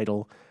NBA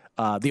title.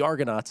 The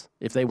Argonauts,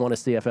 if they won a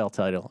CFL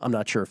title. I'm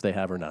not sure if they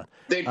have or not.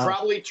 They'd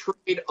probably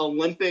trade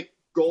Olympic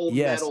gold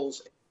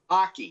medals in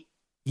hockey.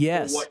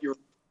 Yes. For what you're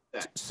saying.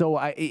 So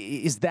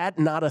is that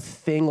not a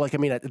thing? Like, I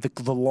mean,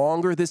 the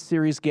longer this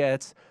series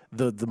gets,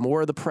 the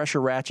more the pressure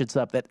ratchets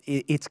up. That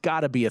it's got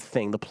to be a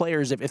thing. The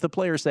players, if the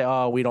players say,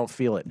 "Oh, we don't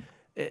feel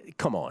it,"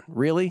 come on,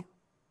 really?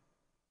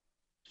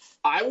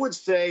 I would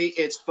say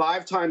it's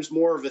 5 times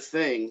more of a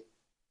thing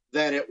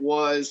than it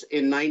was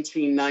in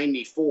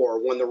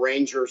 1994 when the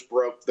Rangers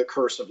broke the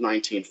curse of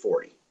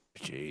 1940.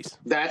 Jeez.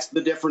 That's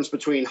the difference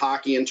between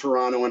hockey in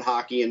Toronto and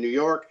hockey in New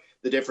York,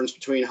 the difference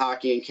between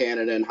hockey in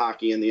Canada and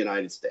hockey in the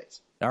United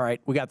States. All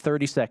right, we got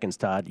 30 seconds,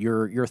 Todd.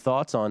 Your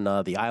thoughts on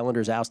the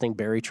Islanders ousting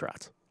Barry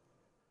Trotz?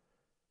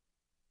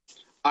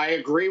 I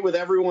agree with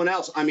everyone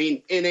else. I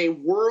mean, in a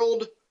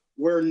world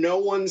where no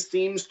one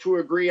seems to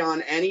agree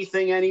on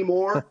anything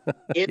anymore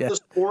in the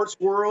sports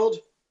world,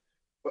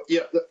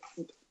 a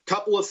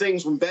couple of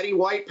things. When Betty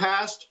White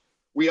passed,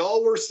 we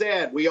all were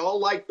sad. We all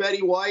like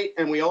Betty White,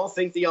 and we all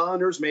think the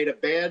Islanders made a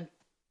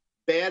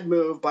bad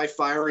move by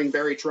firing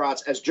Barry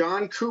Trotz. As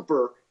John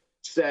Cooper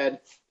said,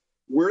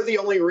 we're the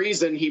only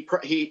reason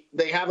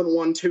they haven't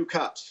won 2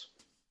 cups.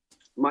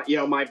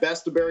 My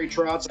best to Barry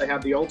Trotz. I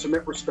have the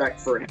ultimate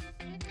respect for him.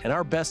 And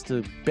our best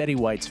to Betty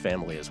White's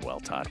family as well,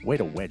 Todd. Way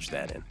to wedge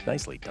that in.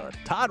 Nicely done.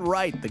 Todd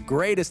Wright, the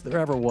greatest there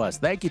ever was.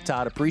 Thank you,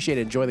 Todd. Appreciate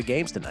it. Enjoy the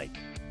games tonight.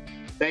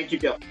 Thank you,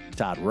 Bill.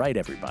 Todd Wright,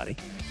 everybody.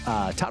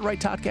 Todd Wright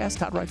Toddcast,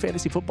 Todd Wright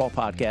Fantasy Football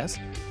Podcast,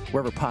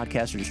 wherever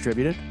podcasts are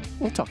distributed.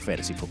 We'll talk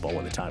fantasy football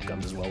when the time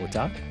comes as well with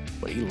Todd.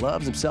 But he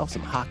loves himself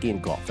some hockey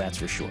and golf, that's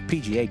for sure.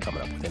 PGA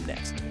coming up with him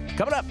next.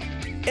 Coming up,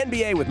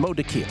 NBA with Mo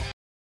Dakhil.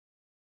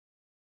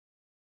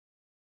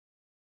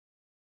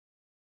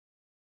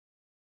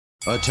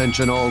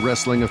 Attention all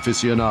wrestling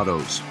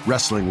aficionados.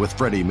 Wrestling with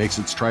Freddie makes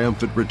its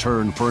triumphant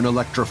return for an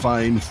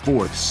electrifying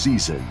 4th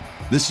season.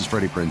 This is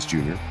Freddie Prinze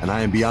Jr., and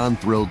I am beyond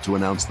thrilled to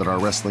announce that our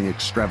wrestling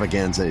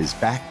extravaganza is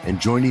back, and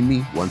joining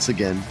me once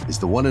again is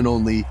the one and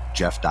only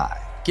Jeff Dye.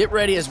 Get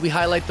ready as we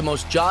highlight the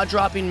most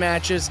jaw-dropping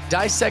matches,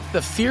 dissect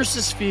the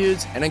fiercest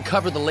feuds, and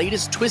uncover the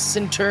latest twists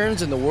and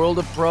turns in the world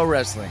of pro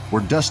wrestling.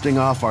 We're dusting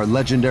off our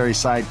legendary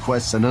side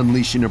quests and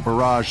unleashing a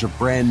barrage of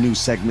brand new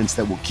segments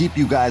that will keep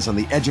you guys on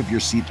the edge of your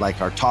seat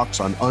like our talks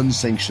on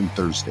Unsanctioned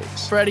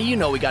Thursdays. Freddie, you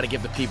know we got to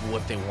give the people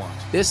what they want.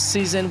 This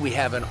season, we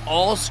have an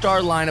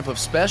all-star lineup of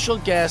special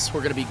guests who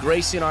are going to be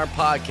gracing our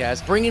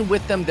podcast, bringing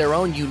with them their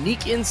own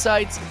unique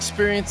insights,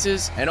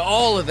 experiences, and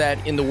all of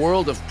that in the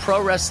world of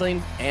pro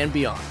wrestling and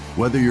beyond.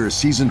 Whether you're a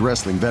seasoned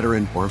wrestling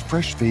veteran or a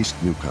fresh-faced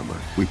newcomer,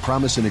 we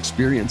promise an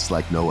experience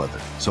like no other.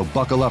 So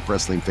buckle up,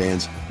 wrestling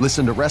fans.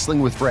 Listen to Wrestling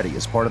with Freddie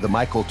as part of the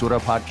My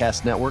Cultura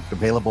Podcast Network,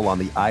 available on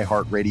the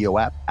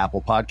iHeartRadio app,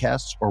 Apple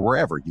Podcasts, or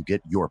wherever you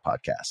get your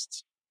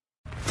podcasts.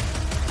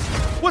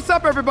 What's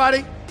up,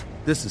 everybody?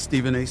 This is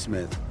Stephen A.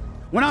 Smith.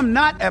 When I'm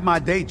not at my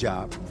day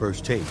job,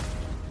 First Take,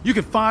 you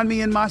can find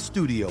me in my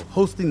studio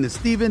hosting the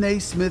Stephen A.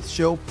 Smith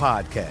Show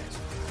podcast.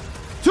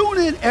 Tune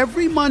in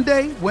every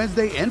Monday,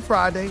 Wednesday, and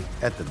Friday,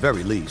 at the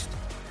very least,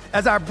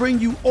 as I bring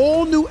you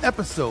all new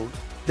episodes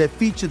that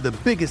feature the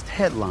biggest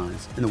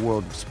headlines in the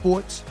world of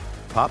sports,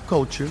 pop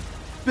culture,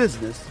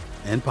 business,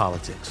 and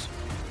politics.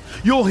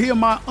 You'll hear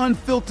my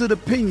unfiltered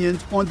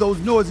opinions on those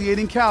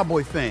nauseating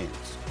Cowboy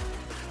fans,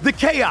 the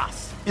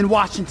chaos in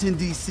Washington,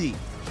 D.C.,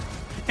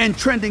 and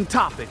trending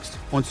topics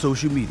on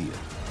social media,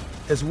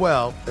 as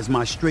well as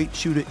my straight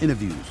shooter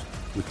interviews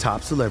with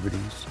top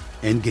celebrities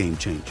and game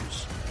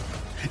changers.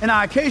 And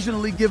I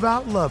occasionally give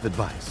out love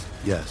advice.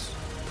 Yes,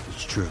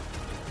 it's true.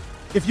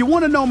 If you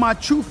want to know my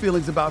true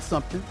feelings about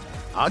something,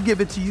 I'll give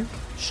it to you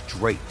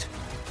straight.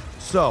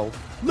 So,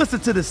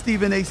 listen to the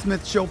Stephen A.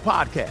 Smith Show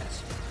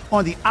podcast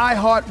on the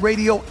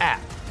iHeartRadio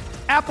app,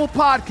 Apple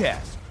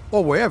Podcasts,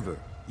 or wherever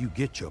you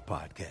get your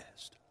podcast.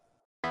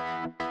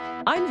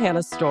 I'm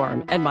Hannah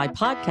Storm, and my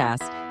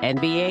podcast,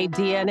 NBA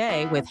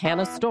DNA with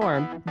Hannah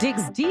Storm,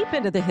 digs deep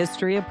into the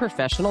history of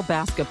professional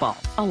basketball,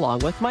 along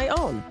with my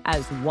own,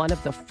 as one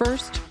of the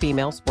first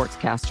female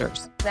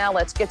sportscasters. Now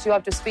let's get you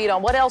up to speed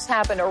on what else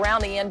happened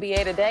around the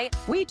NBA today.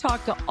 We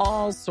talked to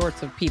all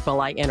sorts of people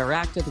I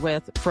interacted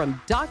with,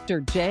 from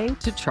Dr. J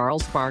to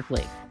Charles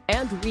Barkley,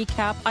 and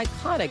recap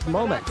iconic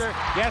moments.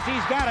 Yes,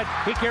 he's got it.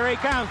 Here he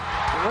comes.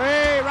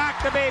 Way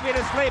rock the baby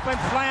to sleep and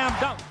slam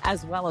dunk.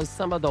 As well as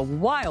some of the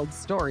wild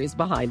stories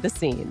behind the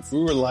scenes. We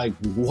were like,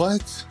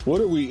 what?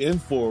 What are we in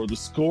for? The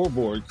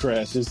scoreboard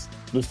crashes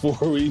before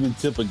we even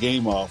tip a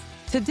game off.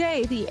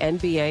 Today, the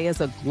NBA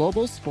is a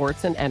global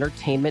sports and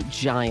entertainment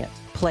giant.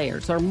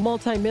 Players are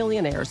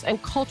multimillionaires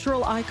and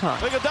cultural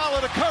icons.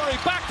 Iguodala to Curry,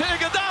 back to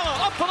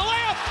Iguodala, up for the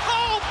layup.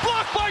 Oh,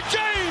 blocked by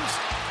James.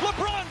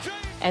 LeBron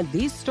James. And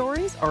these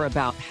stories are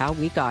about how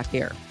we got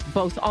here,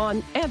 both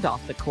on and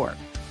off the court.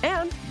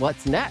 And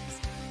what's next?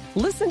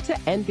 Listen to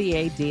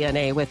NBA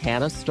DNA with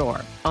Hannah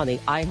Storm on the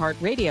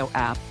iHeartRadio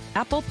app,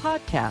 Apple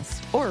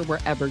Podcasts, or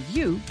wherever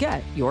you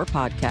get your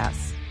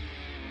podcasts.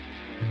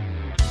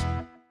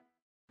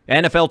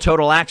 NFL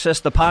Total Access,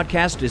 the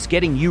podcast, is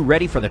getting you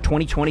ready for the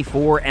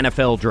 2024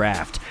 NFL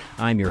Draft.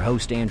 I'm your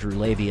host, Andrew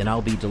Levy, and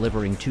I'll be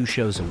delivering 2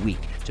 shows a week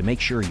to make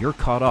sure you're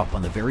caught up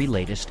on the very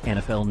latest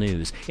NFL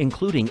news,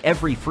 including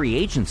every free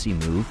agency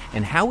move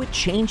and how it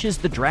changes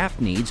the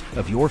draft needs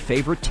of your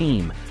favorite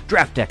team.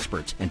 Draft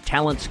experts and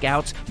talent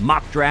scouts,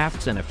 mock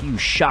drafts, and a few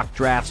shock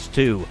drafts,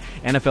 too.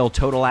 NFL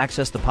Total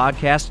Access, the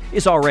podcast,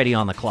 is already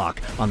on the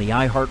clock on the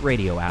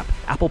iHeartRadio app,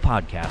 Apple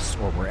Podcasts,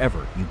 or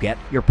wherever you get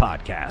your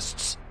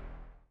podcasts.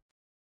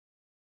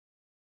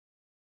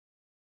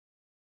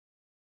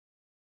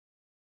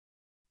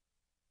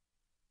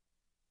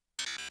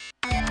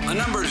 A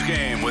Numbers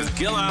Game with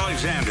Gil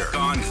Alexander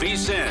on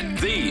VSiN,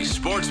 the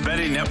Sports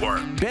Betting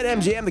Network.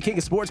 BetMGM, the king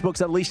of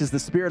sportsbooks, unleashes the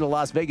spirit of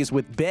Las Vegas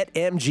with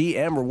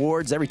BetMGM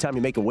rewards. Every time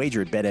you make a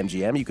wager at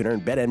BetMGM, you can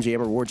earn BetMGM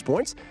rewards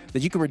points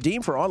that you can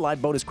redeem for online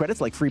bonus credits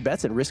like free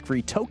bets and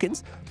risk-free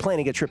tokens.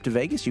 Planning a trip to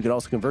Vegas, you can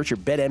also convert your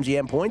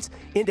BetMGM points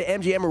into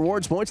MGM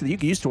rewards points that you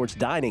can use towards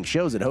dining,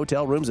 shows, and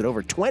hotel rooms at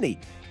over 20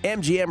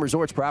 MGM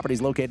Resorts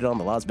properties located on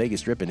the Las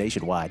Vegas Strip and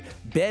nationwide.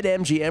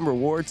 BetMGM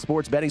Rewards,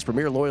 sports betting's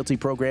premier loyalty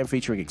program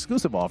featuring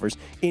exclusive offers,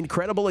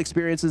 incredible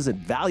experiences, and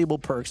valuable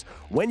perks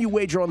when you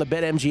wager on the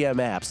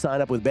BetMGM app. Sign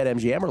up with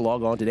BetMGM or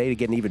log on today to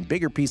get an even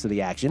bigger piece of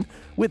the action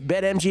with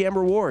BetMGM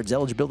Rewards.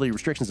 Eligibility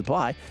restrictions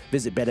apply.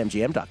 Visit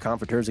BetMGM.com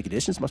for terms and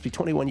conditions. Must be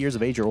 21 years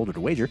of age or older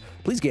to wager.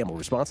 Please gamble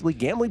responsibly.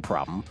 Gambling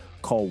problem?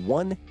 Call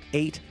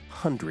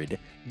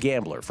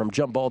 1-800-GAMBLER. From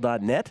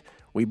jumpball.net,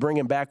 we bring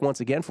him back once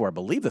again for, I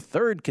believe, the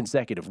 3rd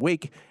consecutive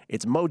week.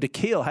 It's Mo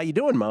Dakhil. How you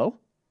doing, Mo?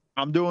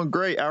 I'm doing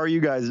great. How are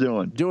you guys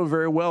doing? Doing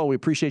very well. We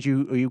appreciate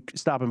you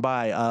stopping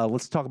by.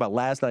 Let's talk about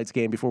last night's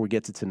game before we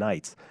get to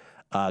tonight's.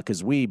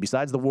 Because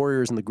besides the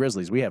Warriors and the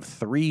Grizzlies, we have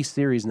 3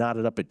 series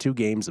knotted up at 2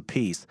 games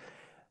apiece.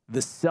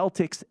 The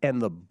Celtics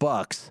and the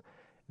Bucks,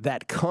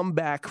 that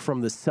comeback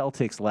from the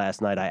Celtics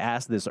last night, I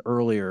asked this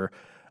earlier.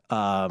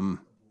 I'll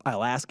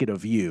ask it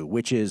of you,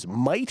 which is,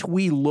 might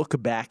we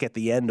look back at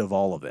the end of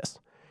all of this?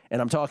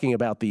 And I'm talking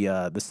about the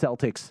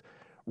Celtics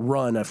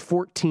run, a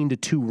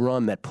 14-2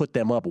 run that put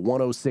them up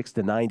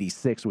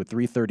 106-96 with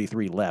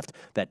 3:33 left,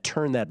 that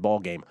turned that ball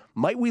game.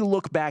 Might we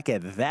look back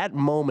at that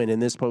moment in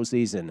this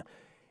postseason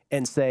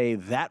and say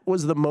that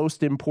was the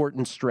most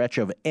important stretch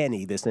of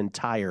any this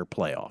entire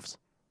playoffs?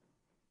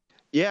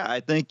 Yeah,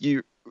 I think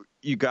you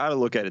got to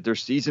look at it. Their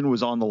season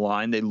was on the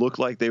line. They looked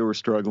like they were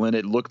struggling.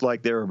 It looked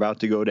like they were about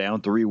to go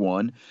down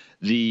 3-1.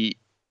 The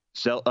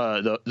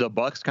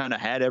Bucks kind of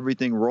had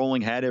everything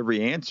rolling, had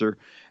every answer,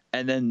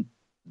 and then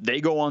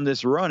they go on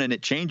this run and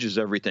it changes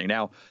everything.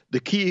 Now, the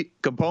key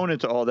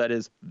component to all that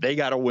is they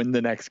got to win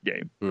the next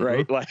game,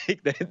 right?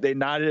 Like they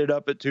knotted it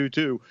up at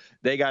 2-2.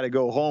 They got to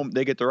go home.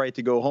 They get the right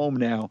to go home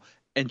now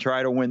and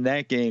try to win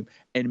that game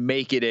and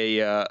make it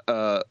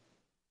a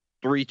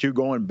 3-2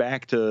 going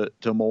back to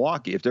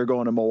Milwaukee. If they're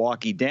going to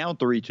Milwaukee down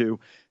 3-2,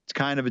 it's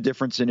kind of a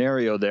different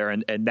scenario there,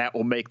 and that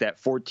will make that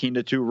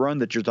 14-2 run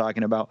that you're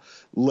talking about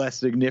less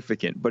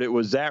significant. But it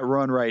was that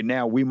run right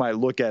now we might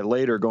look at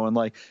later going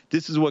like,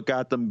 this is what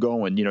got them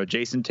going. You know,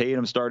 Jason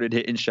Tatum started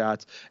hitting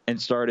shots and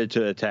started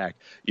to attack.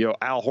 You know,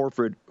 Al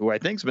Horford, who I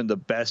think has been the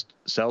best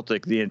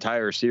Celtic the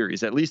entire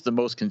series, at least the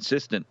most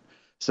consistent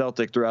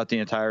Celtic throughout the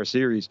entire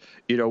series,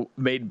 you know,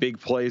 made big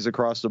plays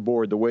across the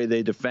board. The way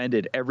they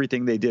defended,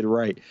 everything they did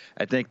right.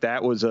 I think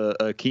that was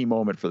a key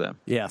moment for them.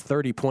 Yeah,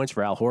 30 points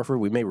for Al Horford.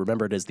 We may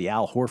remember it as the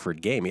Al Horford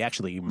game. He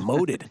actually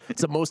emoted.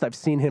 It's the most I've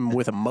seen him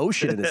with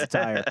emotion in his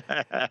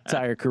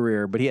entire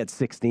career. But he had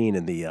 16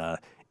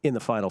 in the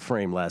final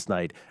frame last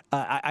night.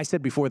 I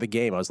said before the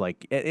game, I was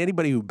like,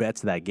 anybody who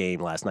bets that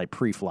game last night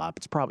pre-flop,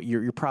 it's probably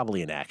you're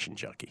probably an action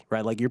junkie,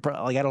 right? Like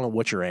I don't know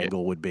what your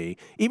angle would be.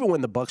 Even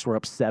when the Bucks were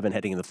up 7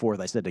 heading in the 4th,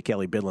 I said to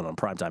Kelly Bidlin on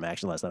Primetime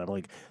Action last night, I'm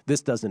like,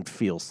 this doesn't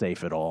feel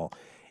safe at all.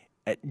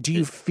 Do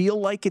you feel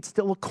like it's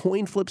still a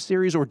coin flip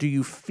series, or do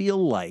you feel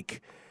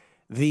like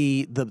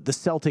the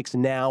Celtics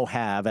now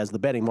have, as the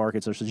betting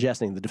markets are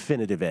suggesting, the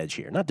definitive edge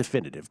here? Not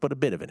definitive, but a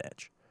bit of an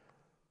edge.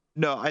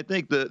 No, I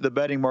think the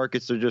betting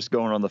markets are just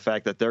going on the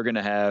fact that they're going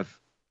to have,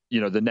 you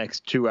know, the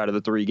next 2 out of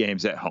the 3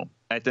 games at home.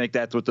 I think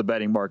that's what the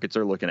betting markets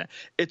are looking at.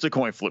 It's a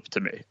coin flip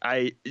to me.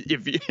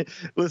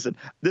 Listen,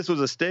 this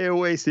was a stay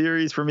away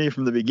series for me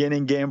from the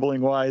beginning, gambling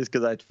wise,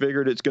 because I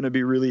figured it's going to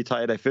be really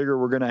tight. I figure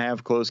we're going to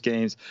have close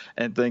games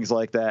and things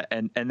like that,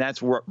 and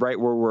that's right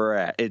where we're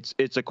at.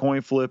 It's a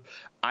coin flip.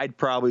 I'd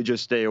probably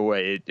just stay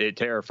away. It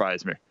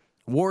terrifies me.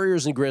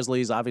 Warriors and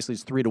Grizzlies. Obviously,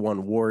 it's 3-1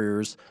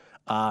 Warriors.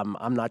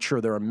 I'm not sure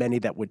there are many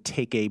that would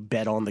take a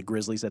bet on the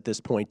Grizzlies at this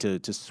point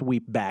to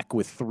sweep back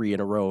with 3 in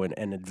a row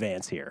and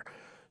advance here.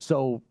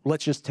 So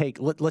let's just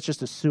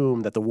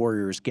assume that the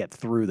Warriors get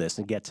through this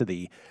and get to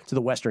the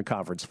Western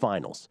Conference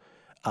Finals.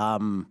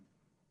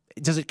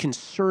 Does it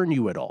concern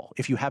you at all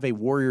if you have a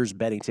Warriors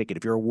betting ticket?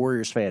 If you're a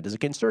Warriors fan, does it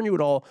concern you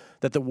at all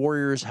that the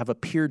Warriors have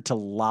appeared to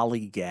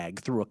lollygag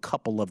through a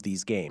couple of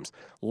these games?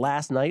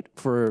 Last night,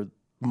 for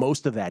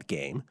most of that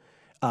game,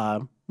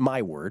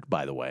 my word,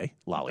 by the way,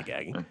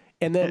 lollygagging.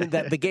 And then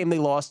the game they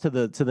lost to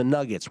the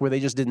Nuggets, where they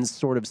just didn't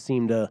sort of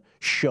seem to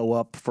show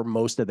up for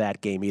most of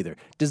that game either.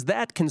 Does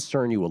that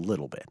concern you a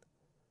little bit?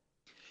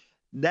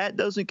 That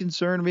doesn't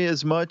concern me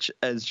as much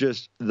as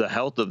just the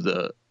health of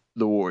the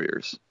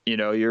Warriors. You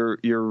know,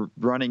 you're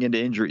running into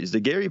injuries. The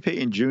Gary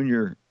Payton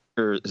Jr.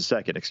 Gary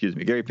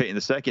Payton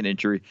the second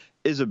injury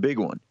is a big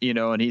one. You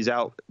know, and he's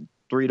out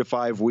 3 to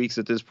 5 weeks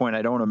at this point.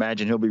 I don't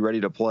imagine he'll be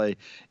ready to play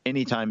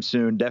anytime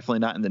soon. Definitely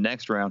not in the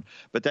next round.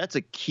 But that's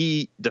a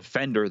key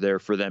defender there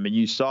for them. And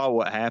you saw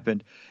what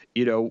happened,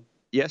 you know,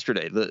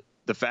 yesterday.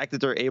 The fact that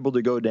they're able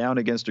to go down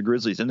against the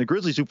Grizzlies, and the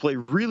Grizzlies who play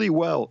really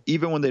well,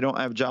 even when they don't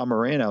have Ja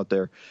Morant out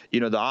there, you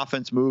know, the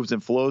offense moves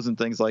and flows and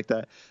things like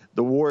that.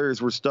 The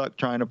Warriors were stuck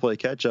trying to play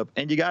catch up.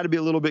 And you got to be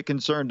a little bit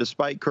concerned,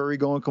 despite Curry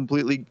going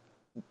completely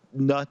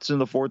nuts in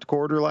the fourth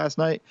quarter last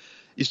night.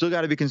 You still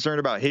got to be concerned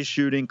about his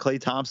shooting. Klay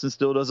Thompson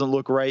still doesn't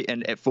look right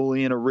and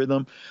fully in a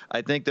rhythm.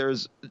 I think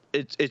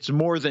it's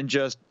more than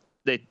just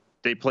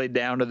they played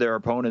down to their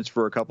opponents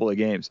for a couple of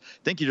games.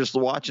 I think you're just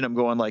watching them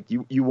going like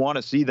you want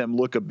to see them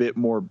look a bit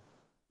more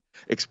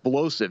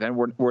explosive, and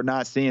we're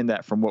not seeing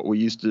that from what we're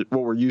used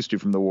to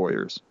from the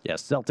Warriors.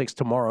 Yes, Celtics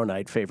tomorrow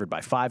night favored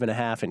by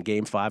 5.5 in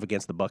Game 5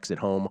 against the Bucks at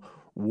home.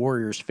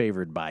 Warriors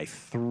favored by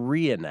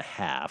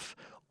 3.5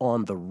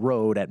 on the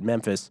road at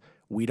Memphis.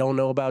 We don't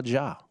know about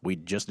Ja. We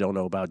just don't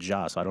know about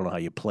Ja, so I don't know how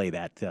you play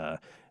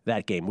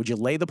that game. Would you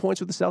lay the points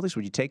with the Celtics?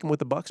 Would you take them with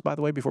the Bucks, by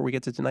the way, before we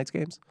get to tonight's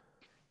games?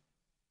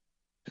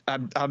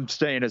 I'm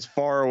staying as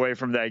far away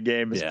from that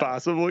game as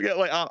possible.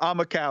 Like I'm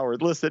a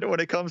coward. Listen, when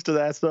it comes to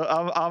that stuff,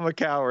 I'm a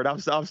coward.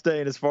 I'm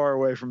staying as far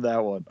away from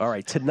that one. All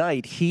right,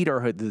 tonight, Heat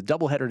are the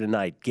doubleheader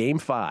tonight. Game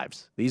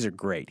 5s. These are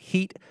great.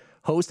 Heat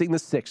hosting the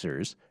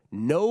Sixers.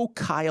 no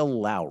Kyle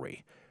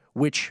Lowry,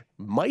 which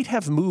might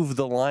have moved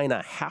the line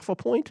a half a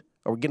point.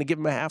 Are we going to give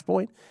him a half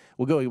point?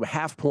 We'll go a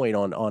half point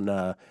on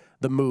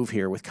the move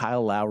here with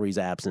Kyle Lowry's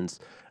absence.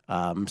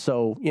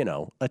 So,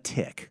 a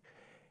tick.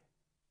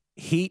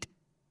 Heat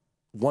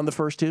won the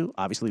first two,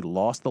 obviously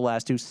lost the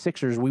last two.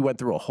 Sixers, we went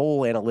through a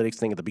whole analytics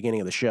thing at the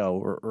beginning of the show,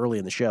 or early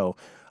in the show,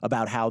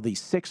 about how the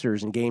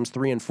Sixers in games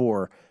 3 and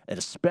 4, and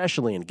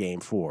especially in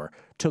game 4,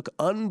 took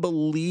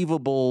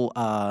unbelievable,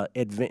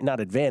 not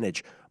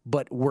advantage,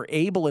 but were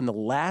able in the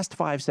last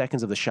 5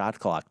 seconds of the shot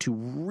clock to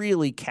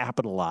really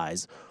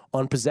capitalize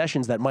on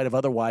possessions that might have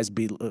otherwise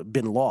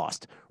been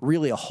lost.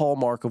 Really a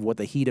hallmark of what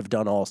the Heat have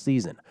done all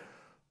season.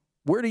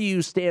 Where do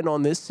you stand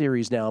on this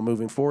series now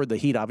moving forward? The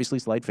Heat obviously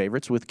slight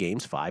favorites with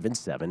games 5 and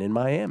 7 in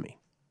Miami.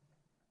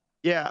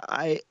 Yeah,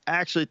 I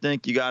actually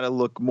think you got to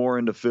look more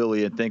into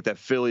Philly and think that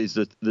Philly's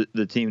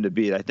the team to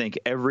beat. I think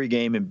every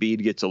game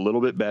Embiid gets a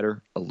little bit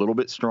better, a little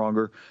bit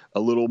stronger,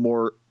 a little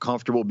more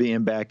comfortable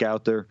being back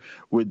out there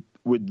with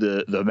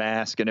the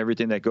mask and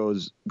everything that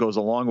goes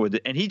along with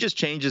it. And he just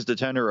changes the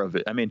tenor of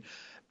it. I mean,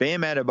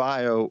 Bam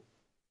Adebayo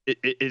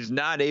is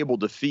not able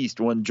to feast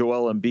when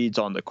Joel Embiid's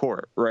on the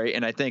court, right?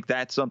 And I think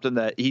that's something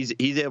that he's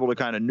able to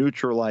kind of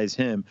neutralize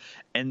him.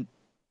 And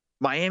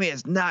Miami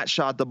has not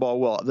shot the ball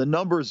well. The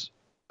numbers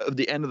of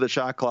the end of the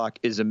shot clock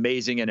is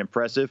amazing and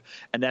impressive,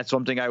 and that's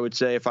something I would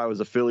say if I was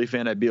a Philly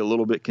fan I'd be a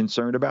little bit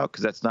concerned about,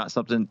 because that's not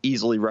something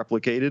easily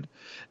replicated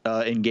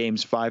in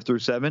games 5 through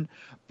 7.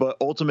 But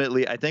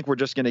ultimately, I think we're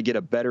just going to get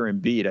a better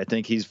Embiid. I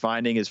think he's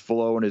finding his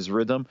flow and his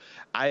rhythm.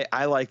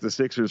 I like the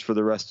Sixers for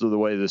the rest of the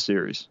way of the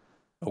series.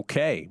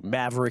 Okay,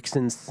 Mavericks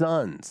and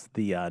Suns,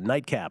 the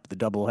nightcap, the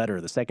doubleheader,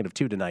 the second of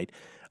two tonight.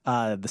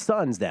 The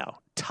Suns now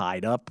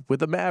tied up with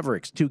the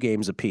Mavericks, 2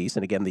 games apiece.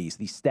 And again, the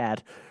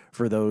stat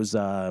for those,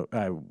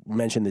 I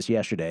mentioned this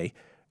yesterday,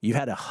 you've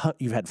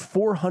had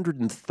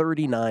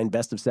 439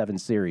 best-of-7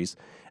 series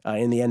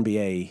in the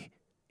NBA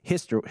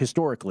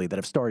historically that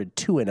have started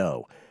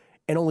 2-0.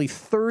 And only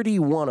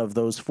 31 of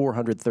those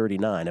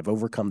 439 have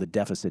overcome the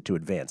deficit to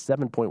advance,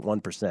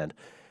 7.1%.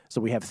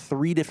 So we have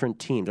 2 different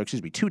teams,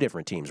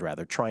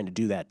 trying to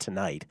do that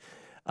tonight.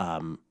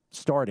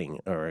 Starting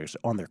or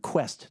on their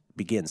quest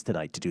begins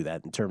tonight to do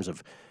that in terms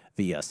of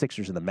the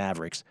Sixers and the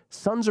Mavericks.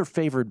 Suns are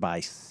favored by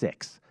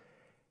 6.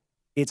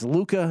 It's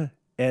Luka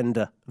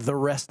and the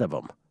rest of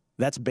them.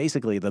 That's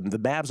basically the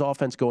Mavs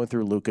offense going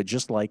through Luka,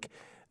 just like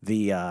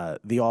the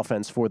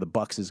offense for the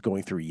Bucks is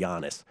going through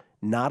Giannis.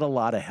 Not a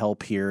lot of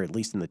help here, at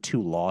least in the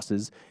 2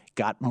 losses.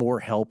 Got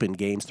more help in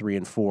games 3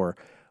 and 4.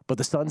 But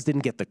the Suns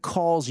didn't get the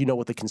calls. You know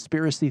what the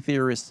conspiracy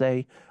theorists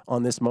say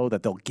on this, Mo,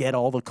 that they'll get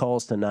all the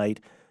calls tonight.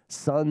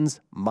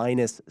 Suns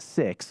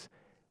 -6,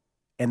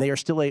 and they are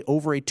still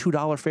over a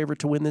 $2 favorite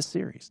to win this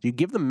series. Do you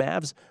give the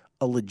Mavs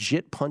a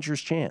legit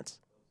puncher's chance?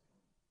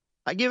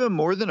 I give them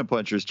more than a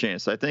puncher's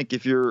chance. I think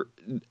if you're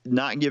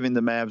not giving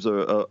the Mavs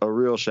a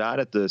real shot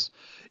at this,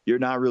 you're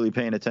not really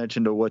paying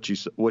attention to what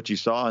you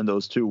saw in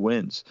those 2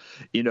 wins.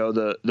 You know,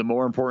 the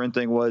more important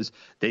thing was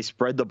they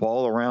spread the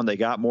ball around. They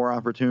got more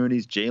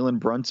opportunities. Jalen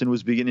Brunson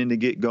was beginning to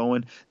get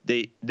going.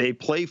 They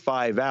play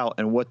 5 out,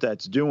 and what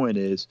that's doing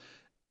is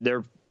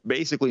they're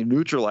basically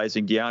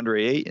neutralizing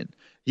DeAndre Ayton.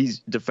 He's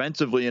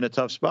defensively in a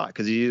tough spot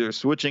because he's either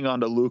switching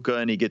onto Luka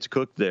and he gets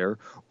cooked there,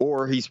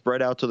 or he's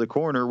spread out to the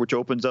corner, which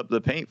opens up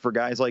the paint for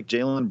guys like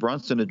Jalen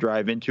Brunson to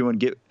drive into and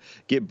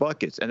get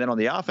buckets. And then on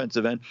the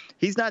offensive end,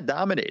 he's not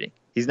dominating.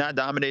 He's not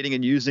dominating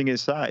and using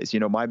his size. You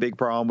know, my big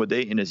problem with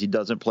Ayton is he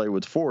doesn't play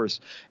with force,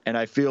 and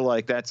I feel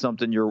like that's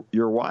something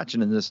you're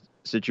watching in this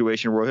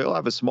situation where he'll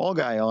have a small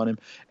guy on him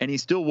and he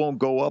still won't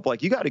go up.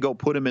 Like, you got to go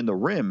put him in the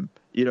rim.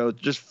 You know,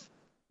 just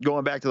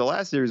going back to the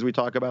last series we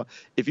talked about,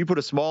 if you put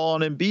a small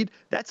on Embiid,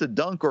 that's a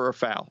dunk or a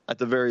foul at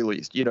the very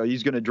least. You know,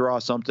 he's going to draw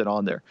something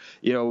on there.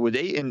 You know, with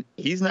Ayton,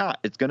 he's not.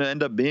 It's going to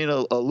end up being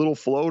a little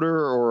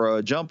floater or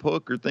a jump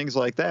hook or things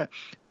like that.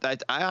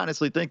 I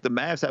honestly think the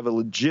Mavs have a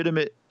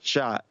legitimate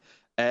shot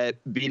at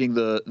beating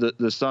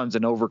the Suns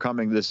and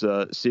overcoming this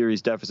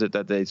series deficit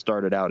that they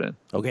started out in.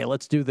 Okay,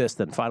 let's do this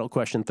then. Final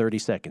question, 30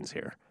 seconds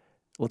here.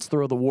 Let's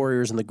throw the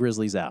Warriors and the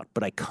Grizzlies out.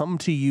 But I come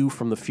to you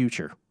from the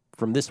future,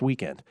 from this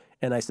weekend,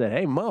 and I said,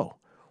 hey, Mo,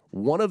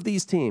 one of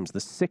these teams, the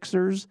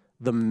Sixers,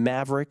 the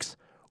Mavericks,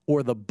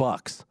 or the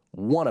Bucks,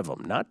 one of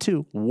them, not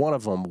 2, one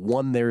of them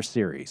won their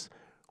series.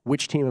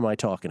 Which team am I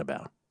talking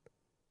about?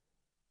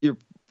 You're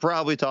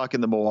probably talking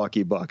the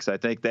Milwaukee Bucks. I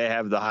think they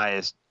have the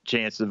highest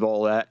chance of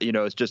all that. You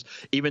know, it's just,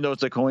 even though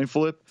it's a coin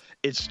flip,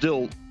 it's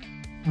still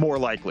more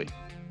likely.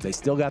 They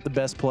still got the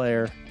best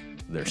player.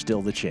 They're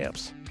still the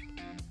champs.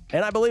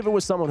 And I believe it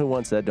was someone who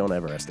once said, don't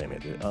ever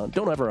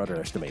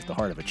underestimate the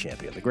heart of a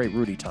champion, the great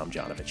Rudy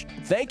Tomjanovich.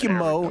 Thank you,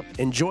 Mo.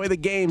 Enjoy the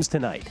games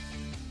tonight.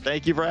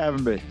 Thank you for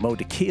having me. Mo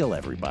Dakhil,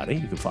 everybody.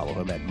 You can follow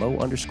him at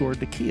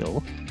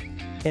Mo_Dakhil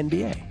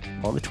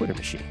NBA on the Twitter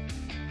machine.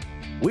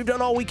 We've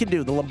done all we can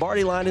do. The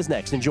Lombardi Line is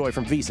next. Enjoy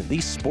from VSiN, the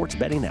Sports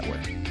Betting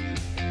Network.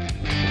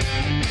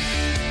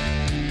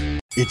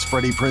 It's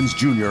Freddie Prinze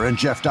Jr. and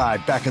Jeff Dye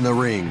back in the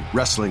ring.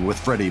 Wrestling with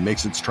Freddie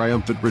makes its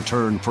triumphant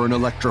return for an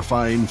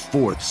electrifying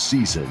 4th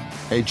season.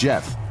 Hey,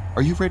 Jeff,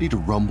 Are you ready to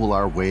rumble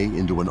our way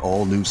into an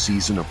all-new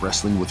season of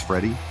Wrestling with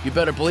Freddie? You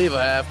better believe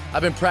I have.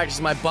 I've been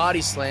practicing my body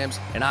slams,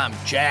 and I'm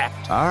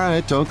jacked. All right,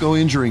 don't go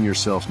injuring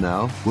yourself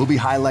now. We'll be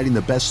highlighting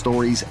the best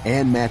stories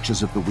and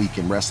matches of the week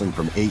in wrestling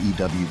from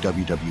AEW,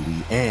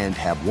 WWE, and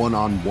have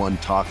one-on-one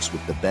talks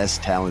with the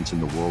best talents in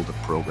the world of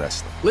pro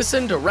wrestling.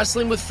 Listen to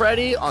Wrestling with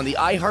Freddie on the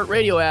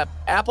iHeartRadio app,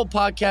 Apple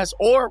Podcasts,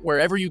 or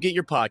wherever you get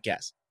your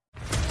podcasts.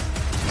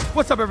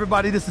 What's up,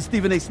 everybody? This is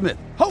Stephen A. Smith,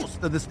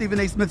 host of the Stephen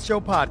A. Smith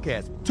Show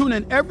podcast. Tune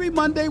in every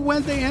Monday,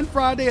 Wednesday, and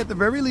Friday at the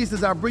very least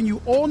as I bring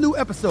you all new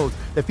episodes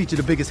that feature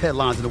the biggest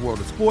headlines in the world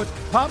of sports,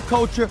 pop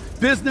culture,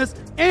 business,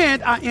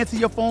 and I answer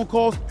your phone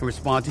calls and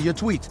respond to your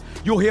tweets.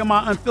 You'll hear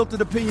my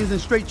unfiltered opinions and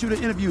straight-shooter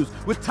interviews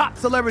with top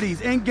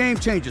celebrities and game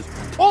changers.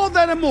 All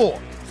that and more.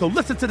 So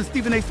listen to the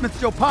Stephen A.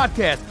 Smith Show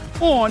podcast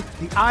on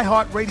the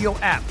iHeartRadio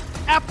app,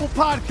 Apple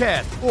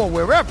Podcasts, or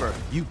wherever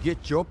you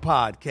get your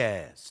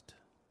podcast.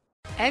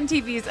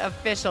 MTV's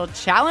official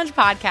Challenge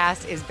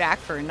podcast is back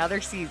for another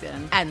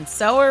season. And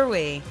so are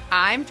we.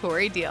 I'm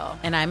Tori Deal.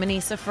 And I'm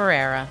Anissa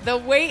Ferreira. The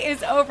wait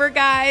is over,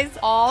 guys.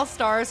 All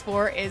Stars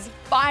 4 is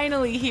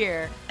finally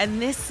here.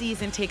 And this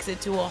season takes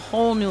it to a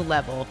whole new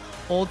level.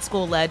 Old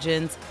school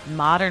legends,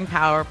 modern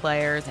power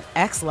players, and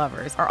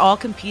ex-lovers are all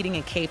competing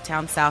in Cape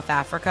Town, South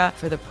Africa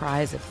for the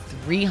prize of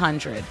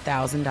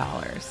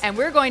 $300,000. And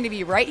we're going to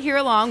be right here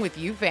along with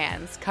you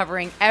fans,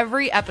 covering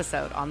every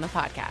episode on the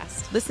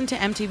podcast. Listen to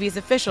MTV's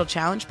official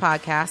Challenge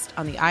podcast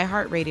on the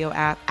iHeartRadio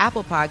app,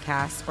 Apple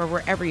Podcasts, or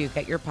wherever you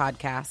get your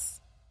podcasts.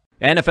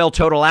 NFL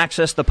Total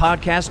Access, the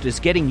podcast, is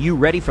getting you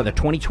ready for the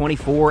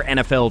 2024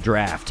 NFL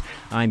Draft.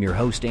 I'm your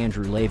host,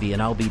 Andrew Levy,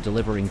 and I'll be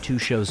delivering 2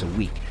 shows a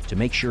week to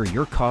make sure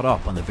you're caught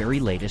up on the very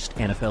latest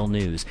NFL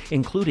news,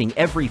 including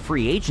every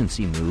free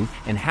agency move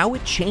and how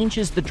it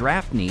changes the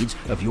draft needs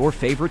of your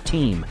favorite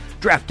team.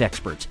 Draft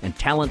experts and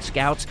talent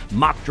scouts,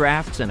 mock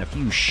drafts, and a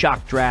few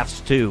shock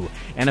drafts, too.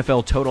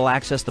 NFL Total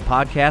Access, the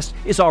podcast,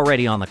 is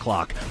already on the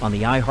clock on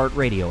the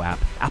iHeartRadio app,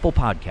 Apple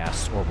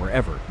Podcasts, or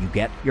wherever you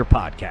get your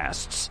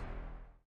podcasts.